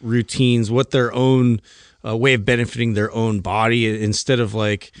 like, routines, what their own way of benefiting their own body, instead of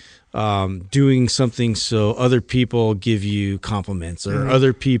like doing something so other people give you compliments, or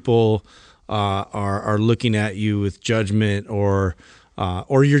other people are looking at you with judgment, or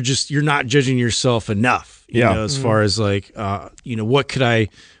you're not judging yourself enough. You know, as far as like, you know, what could I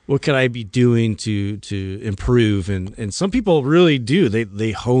be doing to improve? And some people really do.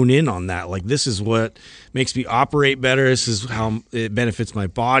 They hone in on that. Like, this is what makes me operate better. This is how it benefits my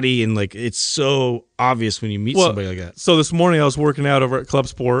body. And like, it's so obvious when you meet somebody like that. So this morning I was working out over at Club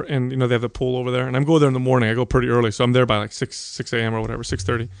Sport, and, you know, they have the pool over there, and I'm going there in the morning. I go pretty early. So I'm there by like 6 a.m. or whatever,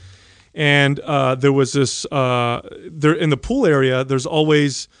 6:30. And there was this, there in the pool area, there's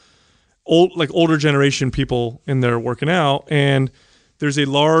always older generation people in there working out. And there's a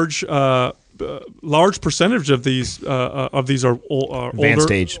large percentage of these are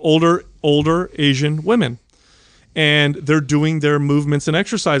older Asian women, and they're doing their movements and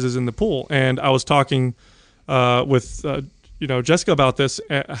exercises in the pool. And I was talking with you know, Jessica about this,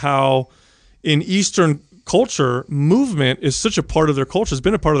 how in Eastern culture, movement is such a part of their culture. It's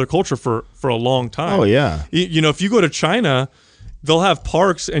been a part of their culture for a long time. Oh yeah, you know, if you go to China, they'll have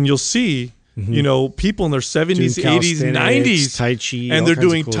parks, and you'll see, you know, people in their 70s, 80s, 90s, Tai Chi, and they're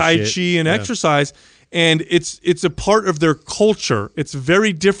doing Tai Chi and exercise, and it's a part of their culture. It's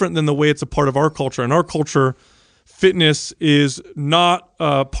very different than the way it's a part of our culture. In our culture, fitness is not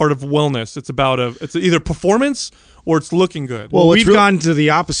part of wellness. It's either performance or it's looking good. Well, we've gone to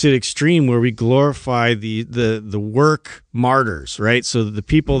the opposite extreme where we glorify the work martyrs, right? So the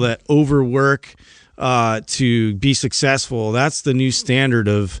people that overwork to be successful, that's the new standard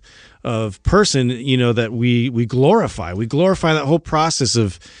of person, you know, that we glorify. We glorify that whole process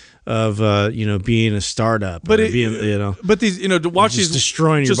of you know, being a startup, but these, you know, to watch these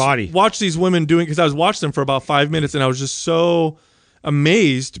destroying your body. Watch these women doing, because I was watching them for about 5 minutes, and I was just so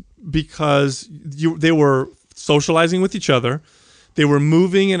amazed because they were socializing with each other, they were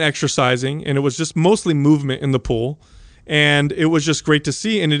moving and exercising, and it was just mostly movement in the pool. And it was just great to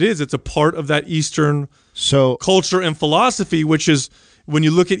see. And it's a part of that Eastern culture and philosophy, which is, when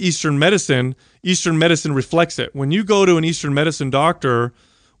you look at Eastern medicine reflects it. When you go to an Eastern medicine doctor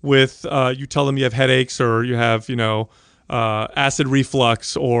with, you tell them you have headaches, or you have, you know, acid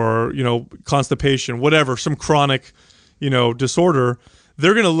reflux, or, you know, constipation, whatever, some chronic, you know, disorder,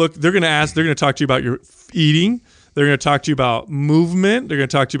 they're going to talk to you about your eating. They're going to talk to you about movement. They're going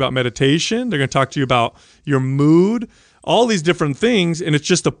to talk to you about meditation. They're going to talk to you about your mood, all these different things. And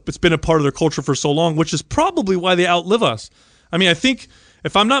it's been a part of their culture for so long, which is probably why they outlive us. I mean, I think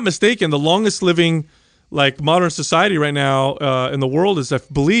if I'm not mistaken, the longest living like modern society right now in the world is, I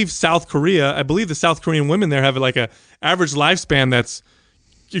believe, South Korea. I believe the South Korean women there have like a average lifespan that's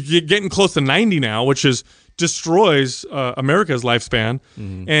getting close to 90 now, which destroys America's lifespan.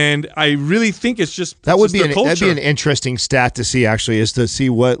 And I really think it's just that'd be culture. an interesting stat to see, actually, is to see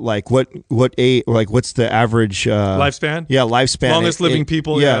what's the average lifespan. Yeah, lifespan. Longest living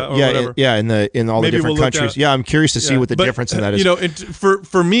people. Whatever. In all the different countries. Yeah, I'm curious to see what the difference in that is. You know,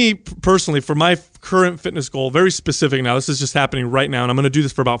 for me personally, for my current fitness goal, very specific now. This is just happening right now, and I'm going to do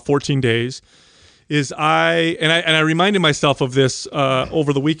this for about 14 days. Is I reminded myself of this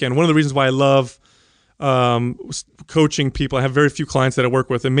over the weekend. One of the reasons why I love coaching people. I have very few clients that I work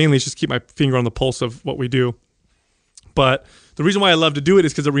with, and mainly it's just keep my finger on the pulse of what we do. But the reason why I love to do it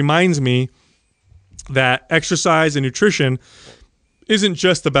is because it reminds me that exercise and nutrition isn't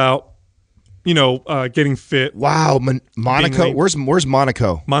just about, getting fit. Wow, Monaco. Where's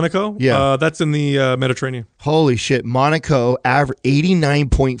Monaco? Monaco? Yeah. That's in the Mediterranean. Holy shit. Monaco, average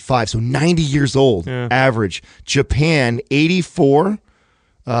 89.5, so 90 years old, average. Japan, 84.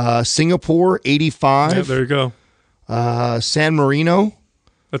 Singapore, 85. Yeah, there you go. San Marino.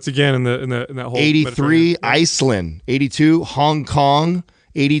 That's again in that whole 83. Iceland, 82. Hong Kong,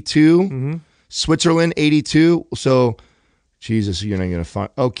 82. Switzerland, 82. So, Jesus, you're not going to find.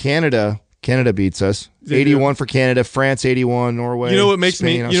 Oh, Canada. Canada beats us. 81 for Canada. France, 81. Norway. You know what makes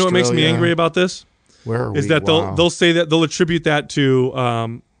Spain, me? You know what makes me angry about this? Where are is we? that they'll say that they'll attribute that to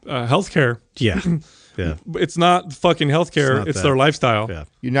healthcare. Yeah. Yeah. It's not fucking healthcare. It's their lifestyle. Yeah.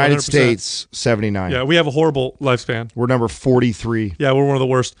 United 100%. States, 79. Yeah, we have a horrible lifespan. We're number 43. Yeah, we're one of the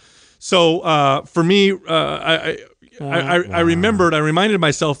worst. So for me, I reminded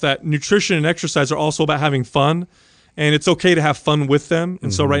myself that nutrition and exercise are also about having fun, and it's okay to have fun with them.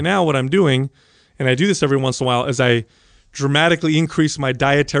 And so right now what I'm doing, and I do this every once in a while, is I dramatically increase my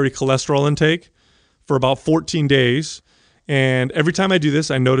dietary cholesterol intake for about 14 days. And every time I do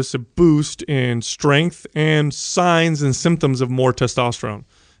this, I notice a boost in strength and signs and symptoms of more testosterone.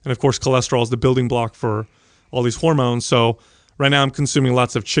 And of course, cholesterol is the building block for all these hormones. So right now I'm consuming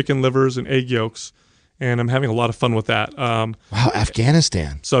lots of chicken livers and egg yolks, and I'm having a lot of fun with that. Wow,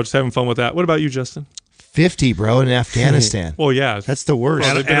 Afghanistan. So just having fun with that. What about you, Justin? 50, bro, in Afghanistan. Well, yeah. That's the worst.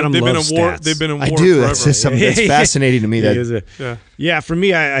 Well, Adam they've been loves in war. stats. They've been in war I do. forever. That's just something that's fascinating to me. Yeah, for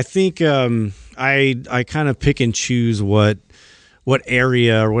me, I think I kind of pick and choose what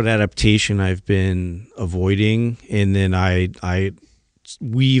area or what adaptation I've been avoiding, and then I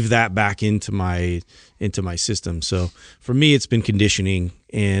weave that back into my system. So for me, it's been conditioning,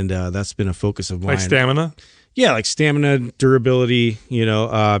 and that's been a focus of mine. Like stamina? Yeah, like stamina, durability.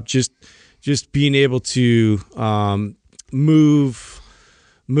 Just being able to move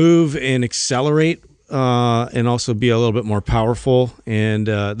and accelerate. And also be a little bit more powerful. And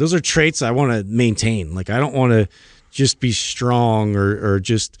those are traits I want to maintain. Like, I don't want to just be strong or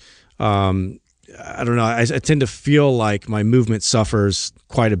just, I don't know. I tend to feel like my movement suffers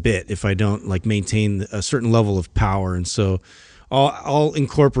quite a bit if I don't maintain a certain level of power. And so I'll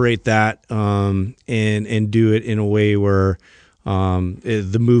incorporate that and do it in a way where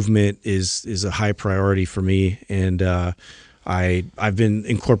the movement is a high priority for me. And I've been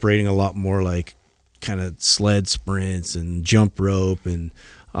incorporating a lot more kind of sled sprints and jump rope and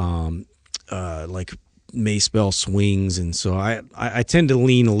mace bell swings, and so I tend to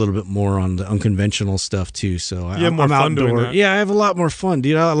lean a little bit more on the unconventional stuff too. So I'm fun doing outdoor. that. Yeah, I have a lot more fun,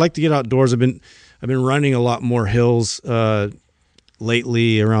 dude. I like to get outdoors. I've been running a lot more hills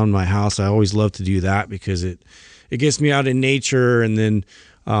lately around my house. I always love to do that because it gets me out in nature, and then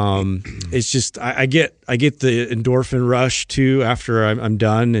it's just I get the endorphin rush too after I'm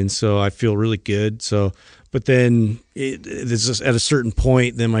done, and so I feel really good. So, but then it's just at a certain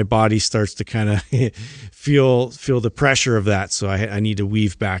point, then my body starts to kind of feel the pressure of that. So I need to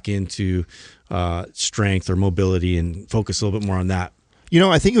weave back into strength or mobility and focus a little bit more on that.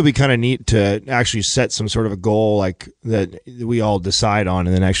 I think it would be kind of neat to actually set some sort of a goal that we all decide on,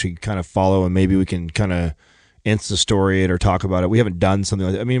 and then actually kind of follow, and maybe we can kind of Insta story it or talk about it. We haven't done something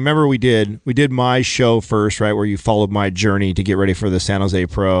like that. I mean, remember we did my show first, right, where you followed my journey to get ready for the San Jose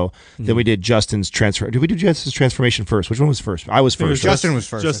Pro. Mm-hmm. Then we did Justin's transfer. Did we do Justin's transformation first? Which one was first? I was first. Justin was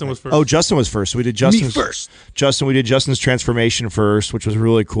first. Justin was first. Oh, Justin was first. So we did Justin's first. We did Justin's transformation first, which was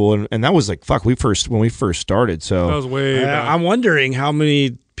really cool, and that was when we first started. So that was way back. I'm wondering how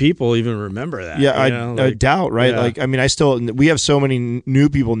many people even remember that. Yeah, I doubt, right? Yeah. We have so many new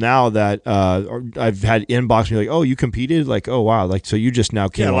people now that I've had inbox me oh, you competed? Oh, wow. So you just now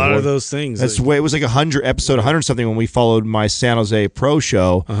came a lot aboard. of those things. That's way, it was 100 something when we followed my San Jose Pro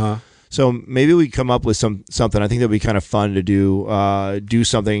show. Uh-huh. So maybe we come up with something. I think that'd be kind of fun to do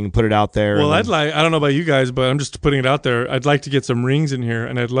something, put it out there. Well, I don't know about you guys, but I'm just putting it out there. I'd like to get some rings in here,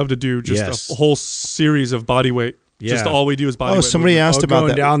 and I'd love to do just a whole series of body weight. Yeah. Just all we do is body weight. Somebody asked about going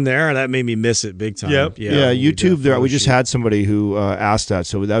that. down there. That made me miss it big time. Yep. Yeah, YouTube. There, we just had somebody who asked that,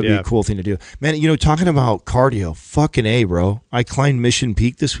 so that would be a cool thing to do. Man, talking about cardio, fucking A, bro. I climbed Mission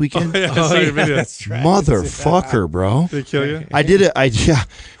Peak this weekend. That's right. Motherfucker, bro. Did they kill you? I did it.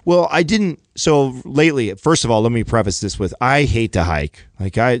 Well, I didn't. So lately, first of all, let me preface this with I hate to hike.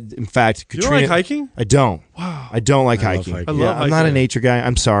 In fact, You don't like hiking? I don't. Wow. I don't like I love hiking. hiking. I love I'm not a hiking. nature guy.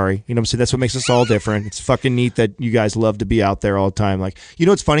 I'm sorry. You know what I'm saying? That's what makes us all different. It's fucking neat that you guys love to be out there all the time. Like,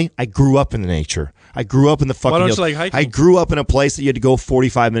 what's funny? I grew up in the nature. I grew up in the fucking Why don't hills. you like hiking? I grew up in a place that you had to go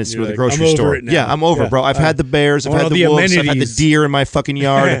 45 minutes to You're the like, grocery I'm over store. it now. Yeah, I'm over, Yeah. bro. I've had the bears. I've I want had all the the wolves. I've had the amenities. deer in my fucking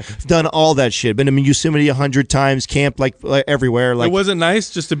yard. I've done all that shit. Been in Yosemite 100 times. Camped like everywhere. Like, It wasn't nice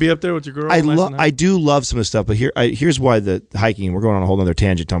just to be up there with your girl. I do love some of the stuff, but here's why the hiking. We're going on a whole other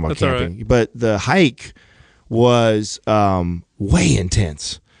tangent talking about That's all camping, but the hike was way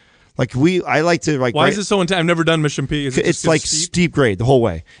intense. Like I like to like. Why is it so intense? I've never done Mission Peak. Is it It's just like steep? steep grade the whole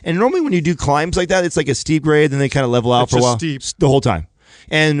way. And normally when you do climbs like that, it's like a steep grade, then they kind of level out It's for a just while. steep. The whole time.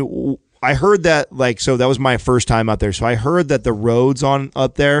 And I heard that so that was my first time out there. So I heard that the roads on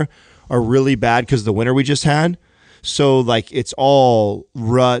up there are really bad because of the winter we just had. So like it's all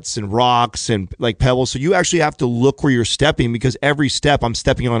ruts and rocks and like pebbles. So you actually have to look where you're stepping because every step I'm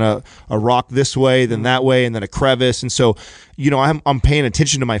stepping on a rock this way, then that way, and then a crevice. And so, I'm paying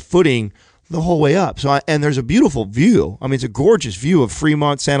attention to my footing the whole way up. And there's a beautiful view. I mean, it's a gorgeous view of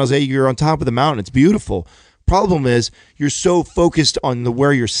Fremont, San Jose. You're on top of the mountain. It's beautiful. Problem is you're so focused on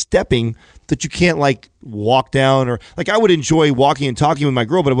where you're stepping that you can't like walk down or like I would enjoy walking and talking with my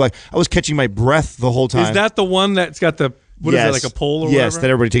girl, but I was catching my breath the whole time. Is that the one that's got the what is it, like a pole or yes, whatever? that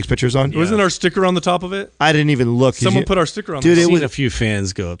everybody takes pictures on? Wasn't our sticker on the top of it? I didn't even look. Someone put our sticker on Dude, there. it I've was seen a few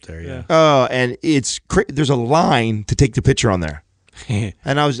fans go up there. Yeah. Oh, and it's there's a line to take the picture on there. And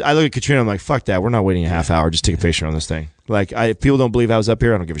I look at Katrina, I'm like, fuck that. We're not waiting a half hour just to take a picture on this thing. Like, if people don't believe I was up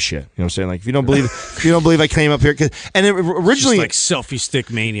here, I don't give a shit. You know what I'm saying? Like, if you don't believe I came up here, originally, Just like selfie stick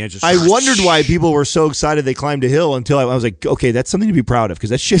mania. Just I wondered why people were so excited they climbed a hill until I was like, okay, that's something to be proud of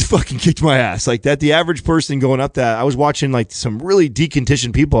because that shit fucking kicked my ass. Like that, the average person going up that, I was watching like some really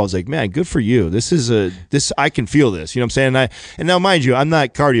deconditioned people. I was like, man, good for you. I can feel this. You know what I'm saying? And now, mind you, I'm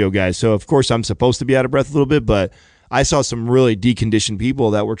not cardio guy, so of course I'm supposed to be out of breath a little bit, but I saw some really deconditioned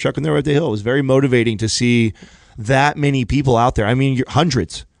people that were trucking their way up the hill. It was very motivating to see that many people out there. I mean,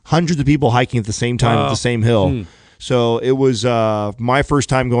 hundreds of people hiking at the same time at the same hill. So it was my first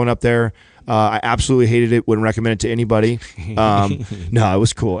time going up there. I absolutely hated it. Wouldn't recommend it to anybody. No, it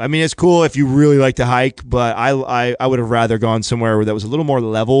was cool. I mean, it's cool if you really like to hike, but I would have rather gone somewhere that was a little more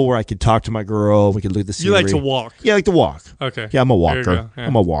level where I could talk to my girl. We could look at the You scenery. like to walk. Yeah, I like to walk. Okay. Yeah, I'm a There you walker. go. Yeah.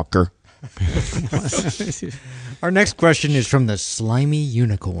 I'm a walker. Our next question is from the slimy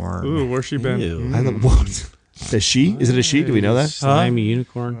unicorn. Ooh, where's she been? Ew. I don't, what? Is she? Is it a she? Do we know that? Slimy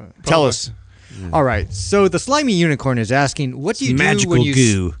unicorn. Tell us. All right, so the slimy unicorn is asking, what do you do Magical when you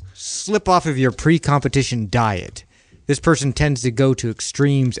goo. slip off of your pre-competition diet? This person tends to go to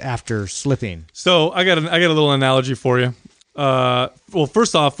extremes after slipping. So I got a little analogy for you. Well,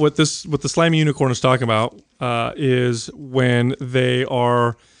 first off, what the slimy unicorn is talking about is when they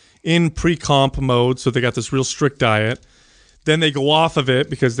are in pre-comp mode, so they got this real strict diet. Then they go off of it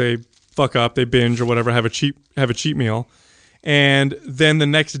because they fuck up, they binge or whatever, have a cheat meal, and then the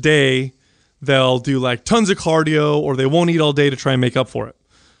next day they'll do like tons of cardio or they won't eat all day to try and make up for it.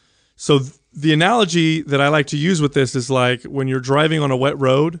 So the analogy that I like to use with this is like when you're driving on a wet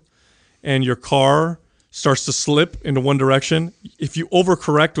road and your car starts to slip into one direction, if you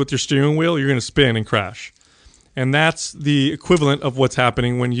overcorrect with your steering wheel, you're going to spin and crash. And that's the equivalent of what's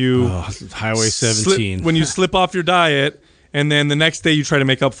happening when you Highway 17. when you slip off your diet and then the next day you try to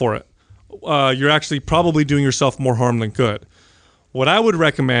make up for it. You're actually probably doing yourself more harm than good. What I would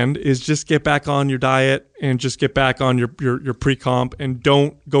recommend is just get back on your diet and just get back on your pre-comp and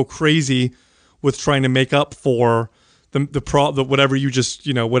don't go crazy with trying to make up for the whatever you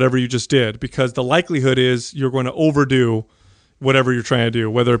just did, because the likelihood is you're going to overdo whatever you're trying to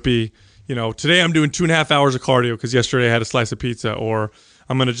do, whether it be, today I'm doing 2.5 hours of cardio because yesterday I had a slice of pizza, or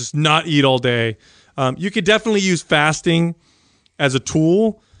I'm going to just not eat all day. You could definitely use fasting as a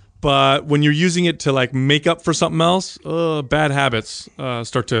tool, but when you're using it to like make up for something else, bad habits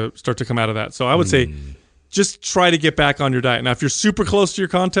start to come out of that. So I would say just try to get back on your diet. Now, if you're super close to your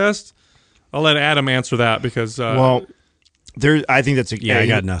contest, I'll let Adam answer that because Well, I think that's I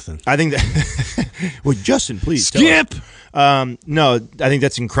got nothing. I think that. Well, Justin, please Skip. No, I think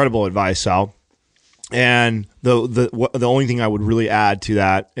that's incredible advice, Sal. And the only thing I would really add to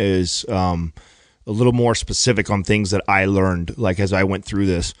that is a little more specific on things that I learned, like as I went through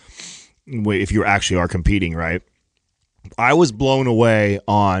this. If you actually are competing, right? I was blown away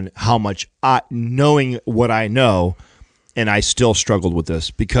on how much knowing what I know, and I still struggled with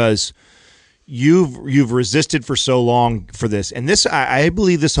this because you've resisted for so long for this, and this I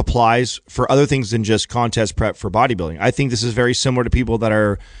believe this applies for other things than just contest prep for bodybuilding. I think this is very similar to people that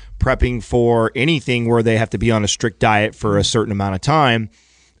are prepping for anything where they have to be on a strict diet for a certain amount of time.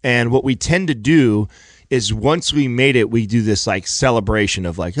 And what we tend to do is once we made it, we do this like celebration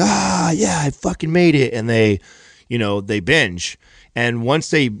of like, yeah, I fucking made it, and they binge. And once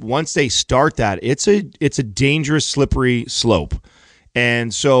they start that, it's a dangerous, slippery slope.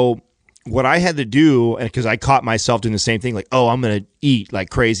 And so what I had to do, and because I caught myself doing the same thing, like, oh, I'm gonna eat like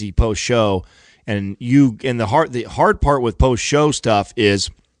crazy post show, and the hard part with post show stuff is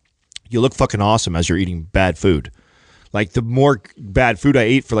you look fucking awesome as you're eating bad food. Like the more bad food I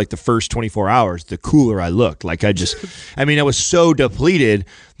ate for like the first 24 hours, the cooler I looked. Like I was so depleted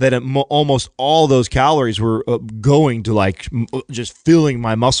that almost all those calories were going to like just filling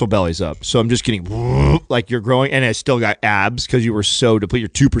my muscle bellies up. So I'm just getting like you're growing, and I still got abs because you were so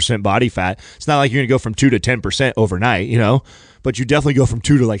depleted. You're 2% body fat. It's not like you're gonna go from 2 to 10% overnight, but you definitely go from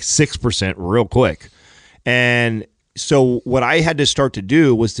 2 to like 6% real quick. And so what I had to start to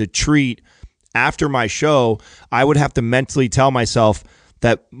do was to treat. After my show, I would have to mentally tell myself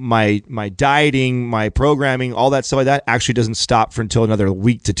that my dieting, my programming, all that stuff like that actually doesn't stop for until another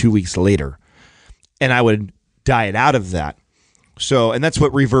week to 2 weeks later. And I would diet out of that. So, and that's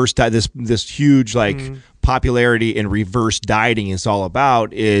what reverse diet, this huge popularity in reverse dieting is all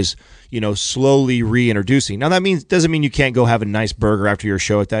about, is, slowly reintroducing. Now that doesn't mean you can't go have a nice burger after your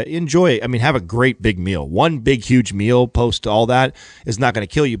show at that. Enjoy it. I mean, have a great big meal. One big, huge meal post all that is not going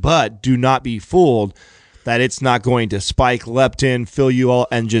to kill you, but do not be fooled that it's not going to spike leptin, fill you all,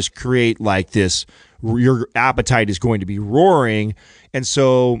 and just create like this. Your appetite is going to be roaring. And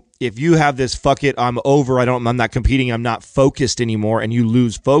so if you have this, fuck it, I'm over, I'm not competing, I'm not focused anymore, and you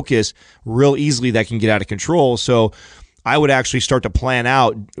lose focus real easily, that can get out of control. So I would actually start to plan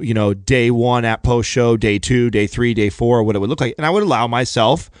out, day one at post show, day 2, day 3, day 4, what it would look like. And I would allow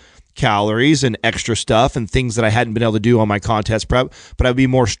myself calories and extra stuff and things that I hadn't been able to do on my contest prep, but I'd be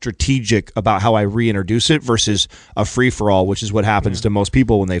more strategic about how I reintroduce it versus a free-for-all, which is what happens to most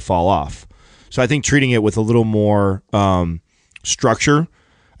people when they fall off. So I think treating it with a little more structure,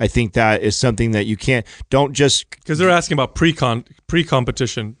 I think that is something that don't just, because they're asking about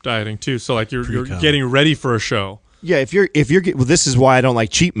pre-competition dieting too. So like you're getting ready for a show. Yeah, if you're well, this is why I don't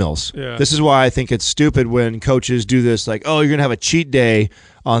like cheat meals. Yeah. This is why I think it's stupid when coaches do this, like, oh, you're gonna have a cheat day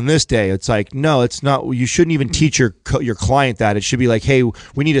on this day. It's like, no, it's not. You shouldn't even teach your client that. It should be like, hey,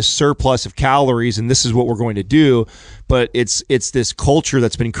 we need a surplus of calories, and this is what we're going to do. But it's this culture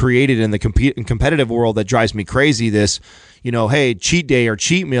that's been created in the competitive world that drives me crazy. This, hey, cheat day or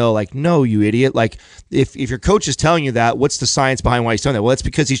cheat meal. Like, no, you idiot. Like, if your coach is telling you that, what's the science behind why he's telling that? Well, that's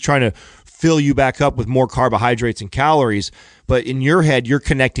because he's trying to fill you back up with more carbohydrates and calories. But in your head, you're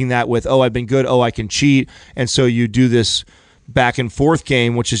connecting that with, oh, I've been good, oh, I can cheat. And so you do this back and forth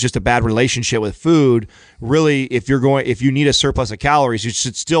game, which is just a bad relationship with food. Really, if you need a surplus of calories, you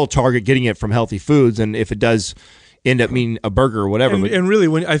should still target getting it from healthy foods. And if it does end up meaning a burger or whatever. And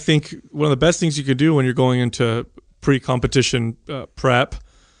really, I think one of the best things you could do when you're going into pre-competition prep,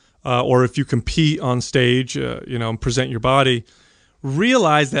 or if you compete on stage, and present your body,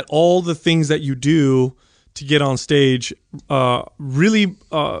 realize that all the things that you do to get on stage really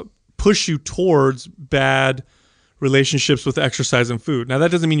push you towards bad relationships with exercise and food. Now,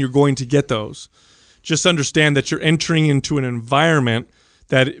 that doesn't mean you're going to get those. Just understand that you're entering into an environment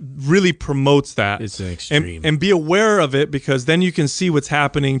that really promotes that. It's an extreme. And be aware of it, because then you can see what's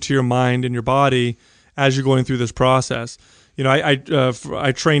happening to your mind and your body as you're going through this process.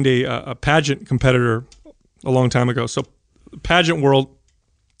 I trained a pageant competitor a long time ago. So pageant world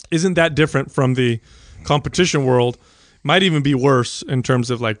isn't that different from the competition world. Might even be worse in terms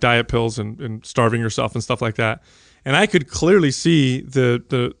of like diet pills and starving yourself and stuff like that. And I could clearly see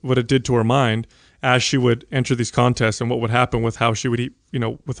the what it did to her mind as she would enter these contests, and what would happen with how she would eat,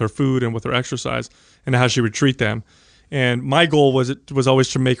 with her food and with her exercise, and how she would treat them. And my goal was always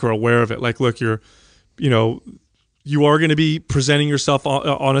to make her aware of it. Like, look, you are going to be presenting yourself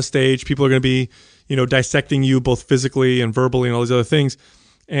on a stage. People are going to be, dissecting you both physically and verbally and all these other things.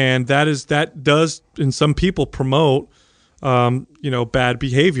 And that does in some people promote, bad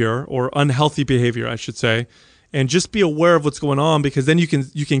behavior, or unhealthy behavior, I should say. and just be aware of what's going on, because then you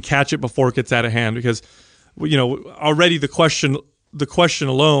can catch it before it gets out of hand. Because already the question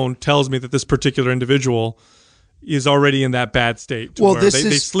alone tells me that this particular individual is already in that bad state. Well, they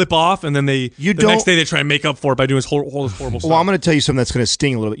slip off, and then the next day they try and make up for it by doing this horrible stuff. Well, I'm going to tell you something that's going to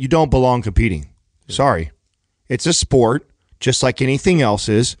sting a little bit. You don't belong competing. Sorry. It's a sport, just like anything else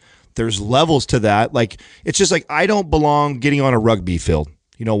is. There's levels to that. Like, it's just like I don't belong getting on a rugby field.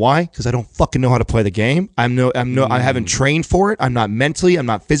 You know why? Because I don't fucking know how to play the game. I haven't trained for it. I'm not mentally, I'm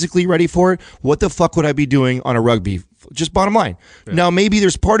not physically ready for it. What the fuck would I be doing on a rugby? Just bottom line. Yeah. Now, maybe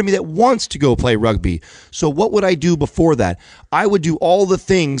there's part of me that wants to go play rugby. So what would I do before that? I would do all the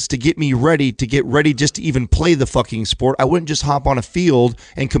things to get ready just to even play the fucking sport. I wouldn't just hop on a field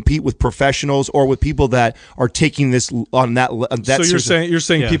and compete with professionals or with people that are taking this on that. So you're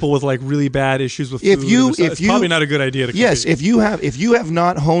saying people with like really bad issues with food. It's probably not a good idea to compete. Yes, if you have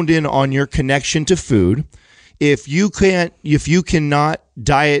not honed in on your connection to food, if you cannot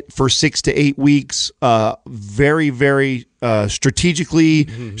diet for 6 to 8 weeks, very, very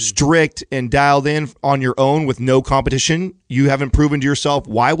strategically strict and dialed in on your own with no competition, you haven't proven to yourself.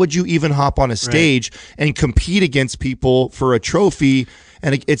 Why would you even hop on a stage and compete against people for a trophy?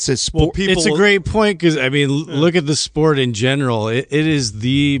 And it's a sport. It's a great point, because look at the sport in general. It is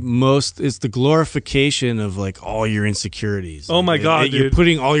it's the glorification of like all your insecurities. Oh my God, dude. You're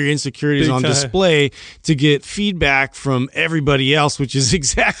putting all your insecurities on display to get feedback from everybody else, which is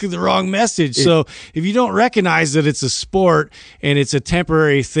exactly the wrong message. So if you don't recognize that it's a sport and it's a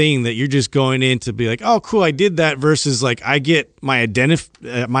temporary thing that you're just going in to be like, oh, cool, I did that, versus like I get my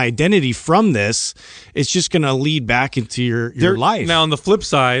identity from this, it's just going to lead back into your life. Now, on the flip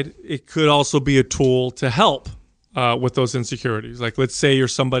side, it could also be a tool to help with those insecurities. Like, let's say you're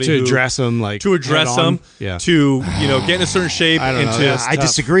somebody to address them, to get in a certain shape. I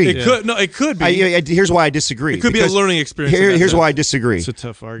disagree. It could be. Here's why I disagree. It could be a learning experience. Here's why I disagree. It's a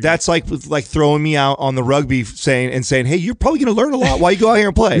tough argument. That's like throwing me out on the rugby saying, hey, you're probably going to learn a lot while you go out here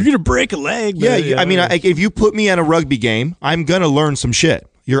and play. You're going to break a leg. If you put me at a rugby game, I'm going to learn some shit.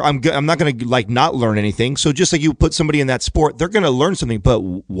 I'm not going to not learn anything. So just like you put somebody in that sport, they're going to learn something. But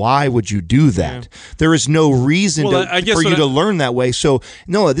why would you do that? Yeah. There is no reason for you to learn that way. So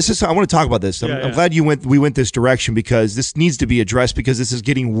no, I want to talk about this. I'm glad we went this direction, because this needs to be addressed, because this is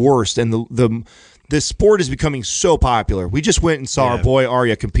getting worse, and the sport is becoming so popular. We just went and saw our boy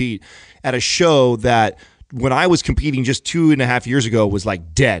Arya compete at a show that, when I was competing just 2.5 years ago, was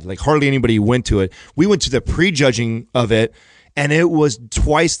like dead. Like hardly anybody went to it. We went to the prejudging of it, and it was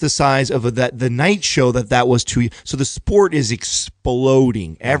twice the size of the night show that was 2. So the sport is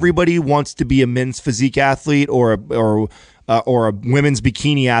exploding. Everybody wants to be a men's physique athlete or a women's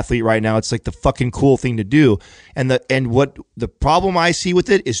bikini athlete right now. It's like the fucking cool thing to do. And what the problem I see with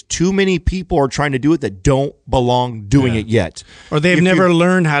it is too many people are trying to do it that don't belong doing it yet. Or they've never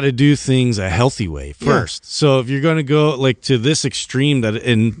learned how to do things a healthy way first. So if you're going to go like to this extreme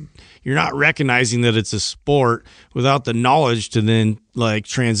and you're not recognizing that it's a sport without the knowledge to then like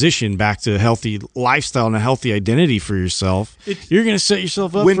transition back to a healthy lifestyle and a healthy identity for yourself, you're going to set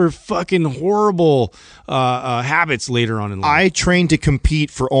yourself up for fucking horrible habits later on in life. I trained to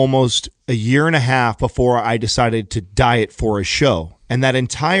compete for almost a year and a half before I decided to diet for a show. And that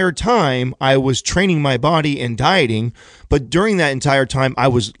entire time, I was training my body and dieting. But during that entire time, I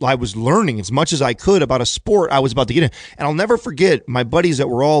was learning as much as I could about a sport I was about to get in. And I'll never forget my buddies that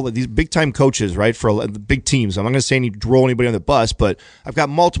were all these big time coaches, right, for big teams. I'm not going to say roll anybody on the bus, but I've got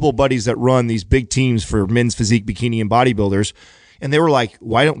multiple buddies that run these big teams for men's physique, bikini, and bodybuilders. And they were like,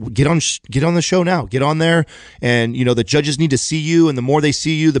 why don't get on the show now? Get on there, and the judges need to see you, and the more they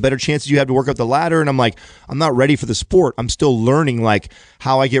see you, the better chances you have to work up the ladder. And I'm like, I'm not ready for the sport. I'm still learning like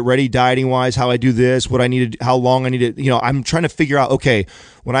how I get ready dieting wise, how I do this, what I need to, how long I need to. I'm trying to figure out. Okay,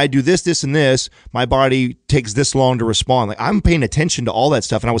 when I do this, this, and this, my body takes this long to respond. Like I'm paying attention to all that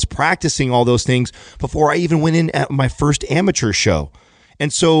stuff, and I was practicing all those things before I even went in at my first amateur show.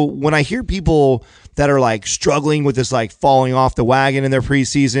 And so when I hear people that are like struggling with this, like falling off the wagon in their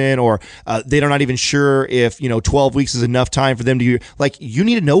preseason, or they're not even sure if 12 weeks is enough time for them to, like, you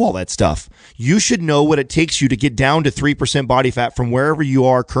need to know all that stuff. You should know what it takes you to get down to 3% body fat from wherever you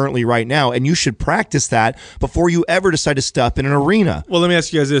are currently right now, and you should practice that before you ever decide to step in an arena. Well, let me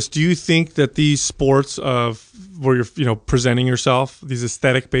ask you guys this: do you think that these sports where you're presenting yourself, these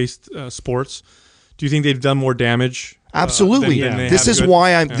aesthetic based sports, do you think they've done more damage? Absolutely. This is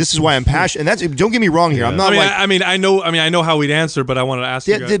why I'm passionate. And that's, don't get me wrong here. I'm not I know how we'd answer, but I wanted to ask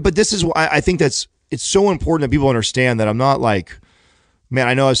you guys. But this is why I think it's so important that people understand that I'm not like Man,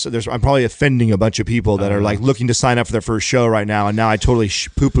 I know I'm probably offending a bunch of people that are like looking to sign up for their first show right now, and now I totally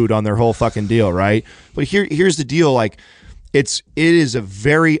poo-pooed on their whole fucking deal, right? But here's the deal: like, it is a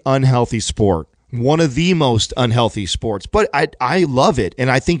very unhealthy sport, one of the most unhealthy sports. But I love it,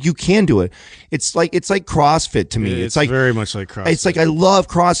 and I think you can do it. It's like CrossFit to me. It's like very much like CrossFit. It's like I love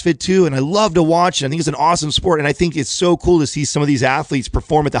CrossFit too, and I love to watch it. I think it's an awesome sport, and I think it's so cool to see some of these athletes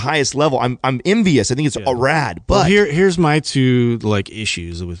perform at the highest level. I'm envious. I think it's rad. But here's my two like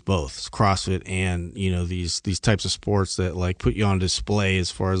issues with both CrossFit and these types of sports that like put you on display as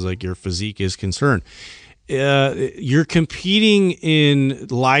far as like your physique is concerned. You're competing in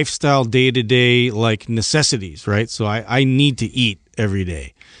lifestyle day-to-day like necessities, right? So I need to eat every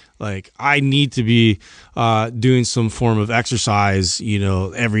day. Like I need to be doing some form of exercise,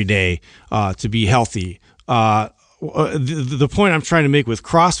 every day to be healthy. The point I'm trying to make with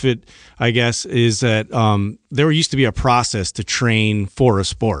CrossFit, I guess, is that there used to be a process to train for a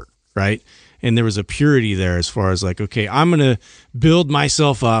sport, right? And there was a purity there as far as like, okay, I'm going to build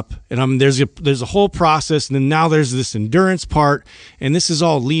myself up, and there's a whole process, and then now there's this endurance part, and this is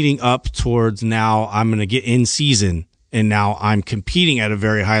all leading up towards now I'm going to get in season, and now I'm competing at a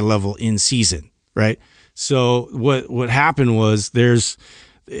very high level in season, right? So what happened was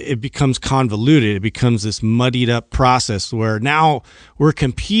it becomes convoluted. It becomes this muddied up process where now we're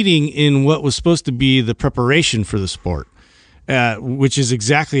competing in what was supposed to be the preparation for the sport. Which is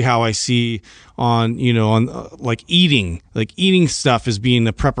exactly how I see on like eating stuff as being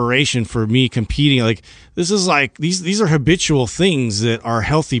the preparation for me competing. Like this is like these are habitual things that are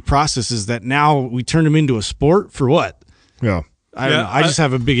healthy processes that now we turn them into a sport for what? Yeah, I don't know. I just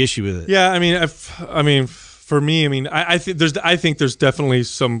have a big issue with it. Yeah, for me, I think there's definitely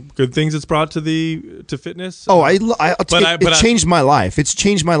some good things it's brought to fitness. Oh, it changed my life. It's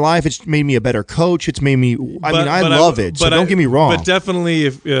changed my life. It's made me a better coach. It's made me. I love it. So don't get me wrong. But definitely,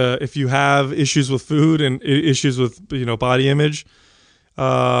 if you have issues with food and issues with body image,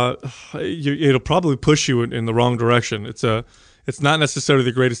 it'll probably push you in the wrong direction. It's not necessarily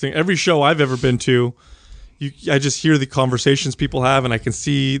the greatest thing. Every show I've ever been to, I just hear the conversations people have, and I can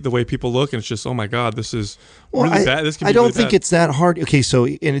see the way people look, and it's just, oh my God, this is really bad. This can be I don't really think bad. it's that hard. Okay, so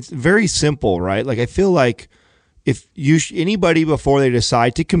and it's very simple, right? Like I feel like if anybody before they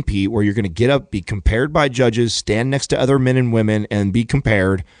decide to compete, where you're going to get up, be compared by judges, stand next to other men and women, and be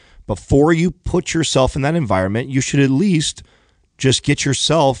compared, before you put yourself in that environment, you should at least just get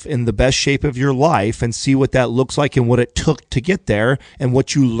yourself in the best shape of your life and see what that looks like and what it took to get there and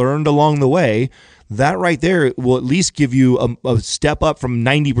what you learned along the way. That right there will at least give you a step up from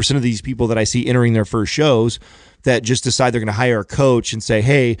 90% of these people that I see entering their first shows that just decide they're going to hire a coach and say,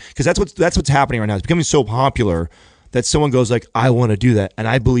 hey, because that's what's happening right now. It's becoming so popular that someone goes like, I want to do that, and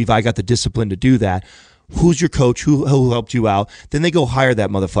I believe I got the discipline to do that. Who's your coach? Who helped you out? Then they go hire that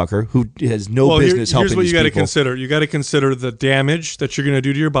motherfucker who has no business helping these people. Here's what you got to consider. You got to consider the damage that you're going to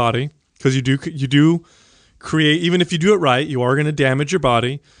do to your body, because you do create, even if you do it right, you are going to damage your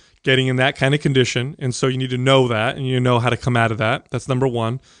body getting in that kind of condition, and so you need to know that, and you know how to come out of that. That's number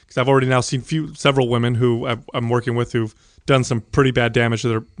one, because I've already now seen several women who I'm working with who've done some pretty bad damage to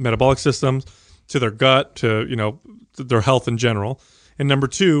their metabolic systems, to their gut, to their health in general. And number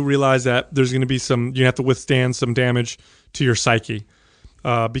two, realize that there's going to be you have to withstand some damage to your psyche,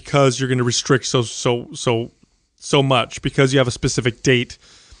 because you're going to restrict so much, because you have a specific date,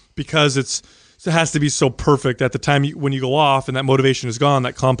 because it has to be so perfect at the time when you go off and that motivation is gone,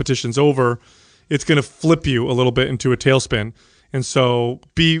 that competition's over, it's going to flip you a little bit into a tailspin. And so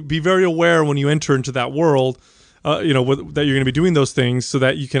be very aware when you enter into that world, that you're going to be doing those things, so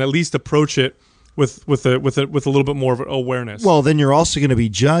that you can at least approach it with a little bit more of awareness. Well, then you're also going to be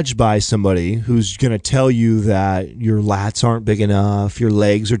judged by somebody who's going to tell you that your lats aren't big enough, your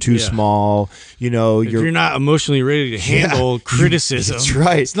legs are too small. If you're not emotionally ready to handle criticism, that's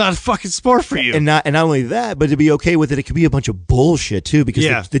right. It's not a fucking sport for you. And not only that, but to be okay with it, it could be a bunch of bullshit too,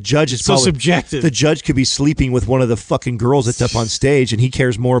 because the judge is so subjective. The judge could be sleeping with one of the fucking girls that's up on stage, and he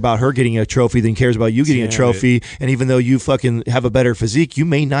cares more about her getting a trophy than cares about you getting a trophy. And even though you fucking have a better physique, you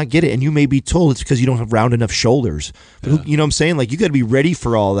may not get it, and you may be told it's because you don't have round enough shoulders. But you know what I'm saying? Like, you got to be ready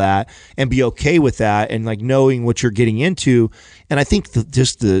for all that and be okay with that, and like knowing what you're getting into. And I think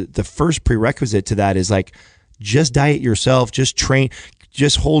the first prerequisite to that is like, just diet yourself, just train,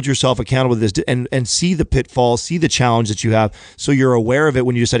 just hold yourself accountable to this, and see the pitfalls, see the challenge that you have, so you're aware of it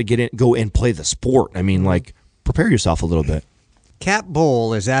when you decide to go and play the sport. I mean, like, prepare yourself a little bit. Cat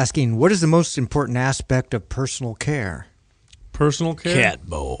Bowl is asking, what is the most important aspect of personal care? Personal care? Cat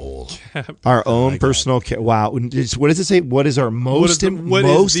Bowl. Our own personal care. Wow. What does it say? What is our most what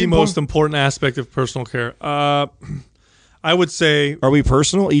is the most important aspect of personal care? I would say. Are we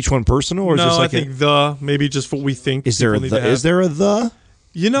personal? Each one personal, or No, is this like I think maybe just what we think. Is there a people need to the? have. Is there a the?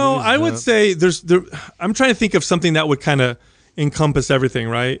 You know, I would say I'm trying to think of something that would kind of encompass everything,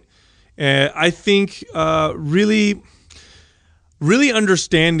 right? I think really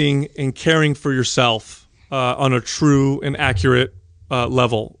understanding and caring for yourself on a true and accurate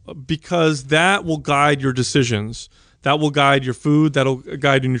level, because that will guide your decisions. That will guide your food. That'll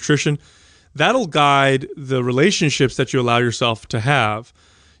guide your nutrition. That'll guide the relationships that you allow yourself to have.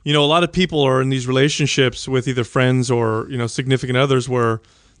 You know, a lot of people are in these relationships with either friends or, you know, significant others where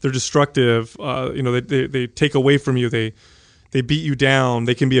they're destructive. You know, they take away from you. They beat you down.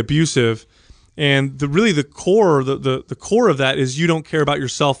 They can be abusive. And the core of that is you don't care about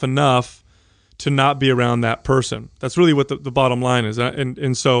yourself enough to not be around that person. That's really what the bottom line is.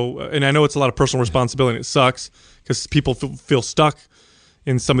 And so I know it's a lot of personal responsibility. And it sucks because people feel stuck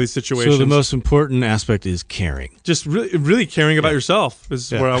in some of these situations. So the most important aspect is caring. Just really caring about yourself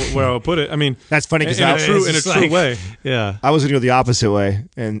is where I would put it. I mean, That's funny because in a true way. Yeah. I was going to go the opposite way,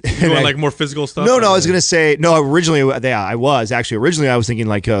 and You want like more physical stuff? No, I was going to say no. Originally, I was thinking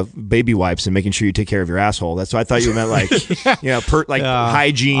like baby wipes and making sure you take care of your asshole. That's what I thought you meant, like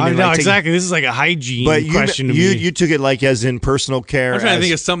hygiene. I and know, like exactly. This is like a hygiene question to me. You took it like as in personal care. I'm trying to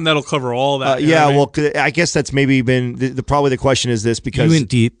think of something that'll cover all that. Yeah, well, I guess that's maybe been probably the question is this because you went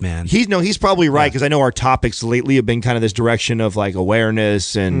deep, man. He's probably right because I know our topics lately have been kind of this direction of like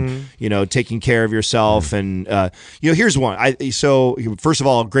awareness and you know, taking care of yourself and you know, here's one. So first of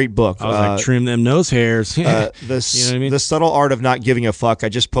all, great book. I was like, trim them nose hairs. You know what I mean? The Subtle Art of Not Giving a Fuck. I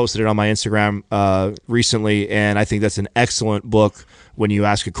just posted it on my Instagram recently, and I think that's an excellent book when you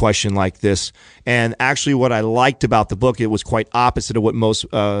ask a question like this. And actually what I liked about the book, it was quite opposite of what most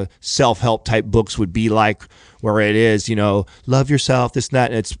self-help type books would be like, where it is, you know, love yourself, this and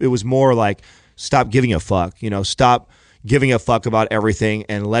that. And it was more like, stop giving a fuck, you know, stop giving a fuck about everything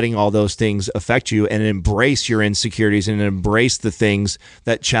and letting all those things affect you, and embrace your insecurities and embrace the things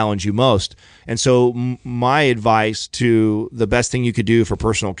that challenge you most. And so my advice to the best thing you could do for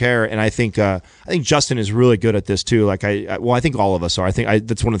personal care, and I think Justin is really good at this too. Like I think all of us are. I think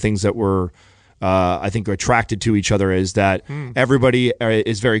that's one of the things that we're I think are attracted to each other, is that everybody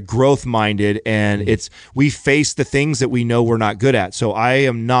is very growth minded, and we face the things that we know we're not good at. So I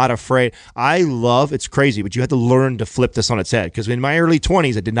am not afraid. It's crazy, but you have to learn to flip this on its head, because in my early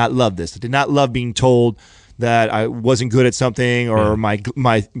 20s, I did not love this. I did not love being told that I wasn't good at something, or my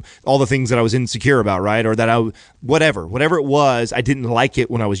all the things that I was insecure about, right? Or that whatever it was, I didn't like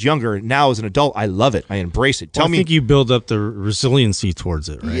it when I was younger. Now as an adult, I love it. I embrace it. I think you build up the resiliency towards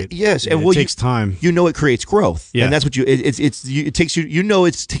it, right? Yes, and it takes time. You know, it creates growth, and that's what it takes you. You know,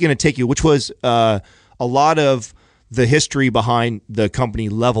 it's going to take you, which was a lot of the history behind the company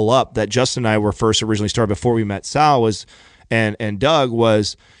Level Up that Justin and I were first originally started before we met Sal and Doug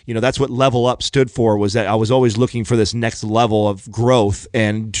was, you know, that's what Level Up stood for, was that I was always looking for this next level of growth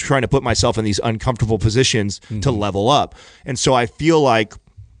and trying to put myself in these uncomfortable positions to level up. And so I feel like,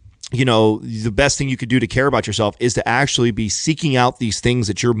 you know, the best thing you could do to care about yourself is to actually be seeking out these things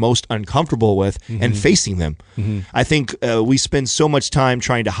that you're most uncomfortable with and facing them. I think we spend so much time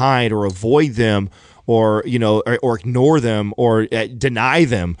trying to hide or avoid them, or, you know, or ignore them, or deny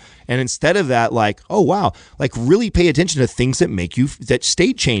them. And instead of that, like, oh, wow, like really pay attention to things that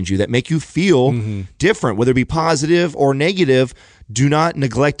state change you, that make you feel different, whether it be positive or negative. Do not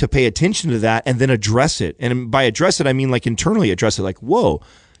neglect to pay attention to that and then address it. And by address it, I mean like internally address it, like, whoa,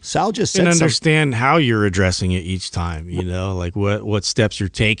 Sal just said and understand how you're addressing it each time, you know, like what steps you're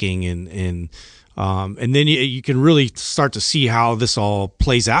taking, and then you can really start to see how this all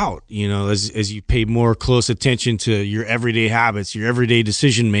plays out, you know, as you pay more close attention to your everyday habits, your everyday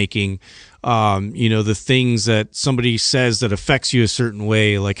decision making, you know, the things that somebody says that affects you a certain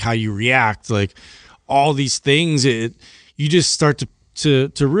way, like how you react, like all these things. You just start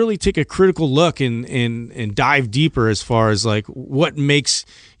to really take a critical look and dive deeper as far as like what makes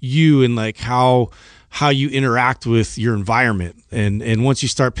you, and like how you interact with your environment. And once you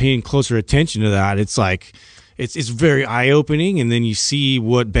start paying closer attention to that, it's like it's very eye-opening, and then you see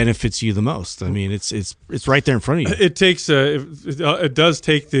what benefits you the most. I mean, it's right there in front of you. It takes it does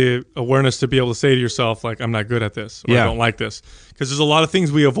take the awareness to be able to say to yourself, like, I'm not good at this, or I don't like this, because there's a lot of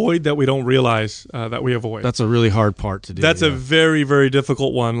things we avoid that we don't realize that we avoid. That's a really hard part to do. That's a very, very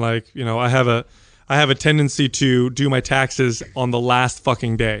difficult one. Like, you know, I have a tendency to do my taxes on the last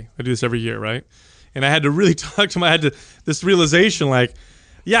fucking day. I do this every year, right? And I had to really talk to this realization, like,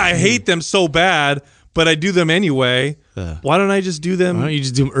 yeah, I hate them so bad, but I do them anyway. Why don't I just do them? Why don't you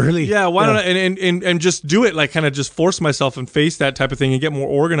just do them early? Yeah, why don't I and just do it, like kind of just force myself and face that type of thing and get more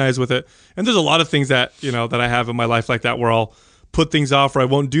organized with it. And there's a lot of things that, that I have in my life like that where I'll put things off or I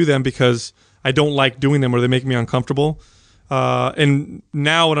won't do them because I don't like doing them or they make me uncomfortable. And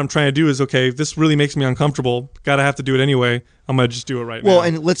now what I'm trying to do is, okay, if this really makes me uncomfortable, gotta have to do it anyway. I'm gonna just do it right now. Well,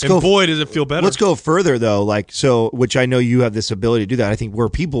 and boy, does it feel better. Let's go further though, which I know you have this ability to do that. I think where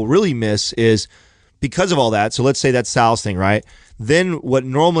people really miss is because of all that. So let's say that's Sal's thing, right? Then what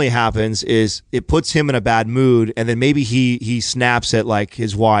normally happens is it puts him in a bad mood, and then maybe he snaps at like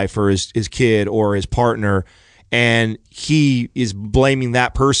his wife or his kid or his partner, and he is blaming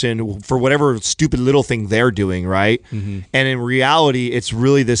that person for whatever stupid little thing they're doing, right? Mm-hmm. And in reality, it's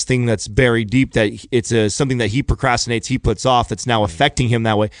really this thing that's buried deep, that it's something that he procrastinates, he puts off, that's now affecting him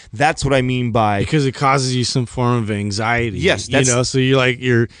that way. That's what I mean by... Because it causes you some form of anxiety. Yes. So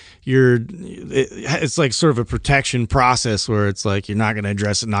it's like sort of a protection process where it's like you're not going to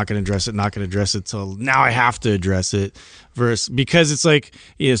address it till now I have to address it. Because it's like,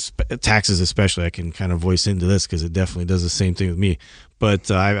 taxes especially, I can kind of voice into this because it definitely does the same thing with me.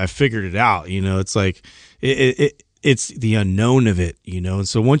 But I figured it out. It's like it's the unknown of it. And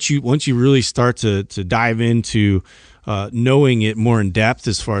so once you really start to dive into knowing it more in depth,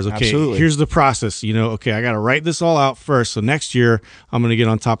 as far as Absolutely. Here's the process. Okay, I got to write this all out first. So next year I'm going to get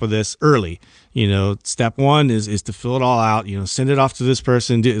on top of this early. Step one is to fill it all out, send it off to this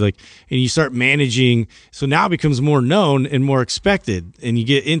person, and you start managing. So now it becomes more known and more expected. And you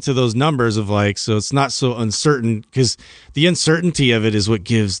get into those numbers of so it's not so uncertain, because the uncertainty of it is what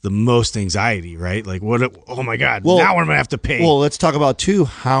gives the most anxiety, right? Oh my God, now what am I going to have to pay? Well, let's talk about too,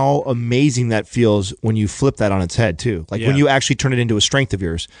 how amazing that feels when you flip that on its head too. When you actually turn it into a strength of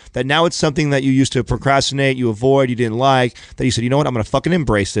yours, that now it's something that you used to procrastinate, you avoid, you didn't like, that you said, you know what, I'm going to fucking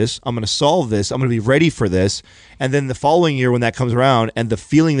embrace this. I'm going to solve this. I'm going to be ready for this. And then the following year when that comes around, and the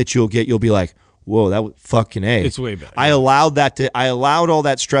feeling that you'll get, you'll be like, whoa, that was fucking A. It's way better. I allowed all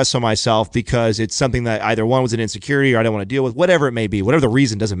that stress on myself because it's something that either one was an insecurity or I don't want to deal with, whatever it may be, whatever the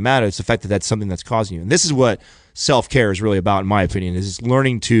reason, doesn't matter. It's the fact that that's something that's causing you. And this is what self-care is really about, in my opinion, is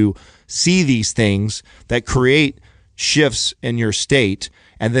learning to see these things that create shifts in your state,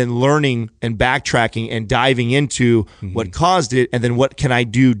 and then learning and backtracking and diving into what caused it, and then what can I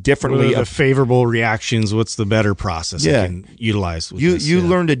do differently? What are the favorable reactions? What's the better process I can utilize? You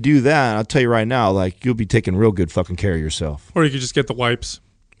learn to do that. I'll tell you right now, you'll be taking real good fucking care of yourself. Or you could just get the wipes.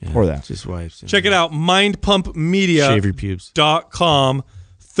 Yeah, or that. Just wipes. Check it out, mindpumpmedia.com. Shave your pubes. 30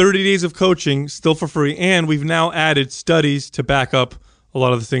 days of coaching, still for free. And we've now added studies to back up a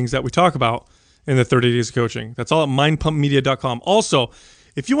lot of the things that we talk about in the 30 days of coaching. That's all at mindpumpmedia.com. Also,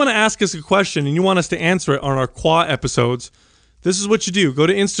 if you want to ask us a question and you want us to answer it on our Qua episodes, this is what you do. Go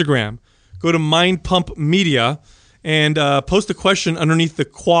to Instagram, go to Mind Pump Media, and post a question underneath the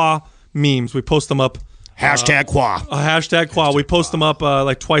Qua memes. We post them up. Hashtag Qua. Hashtag Qua. We post them up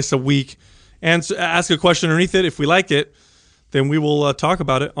twice a week. And ask a question underneath it. If we like it, then we will talk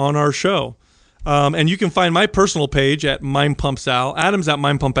about it on our show. And you can find my personal page at Mind Pump Sal, Adam's at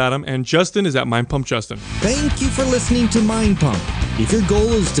Mind Pump Adam, and Justin is at Mind Pump Justin. Thank you for listening to Mind Pump. If your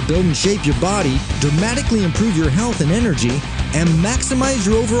goal is to build and shape your body, dramatically improve your health and energy, and maximize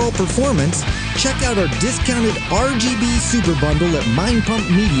your overall performance, check out our discounted RGB Super Bundle at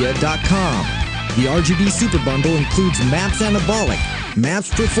mindpumpmedia.com. The RGB Super Bundle includes MAPS Anabolic,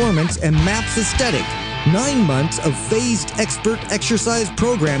 MAPS Performance, and MAPS Aesthetic. 9 months of phased expert exercise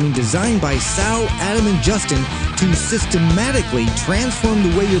programming designed by Sal, Adam, and Justin to systematically transform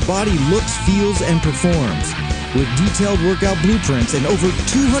the way your body looks, feels, and performs. With detailed workout blueprints and over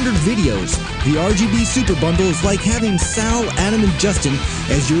 200 videos, the RGB Super Bundle is like having Sal, Adam, and Justin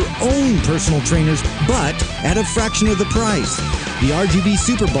as your own personal trainers, but at a fraction of the price. The RGB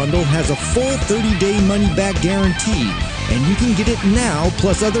Super Bundle has a full 30-day money-back guarantee, and you can get it now,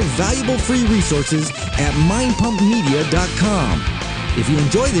 plus other valuable free resources at mindpumpmedia.com. If you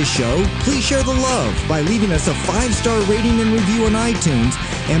enjoy this show, please share the love by leaving us a 5-star rating and review on iTunes,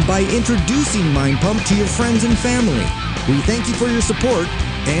 and by introducing Mind Pump to your friends and family. We thank you for your support,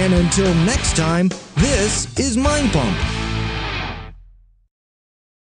 and until next time, this is Mind Pump.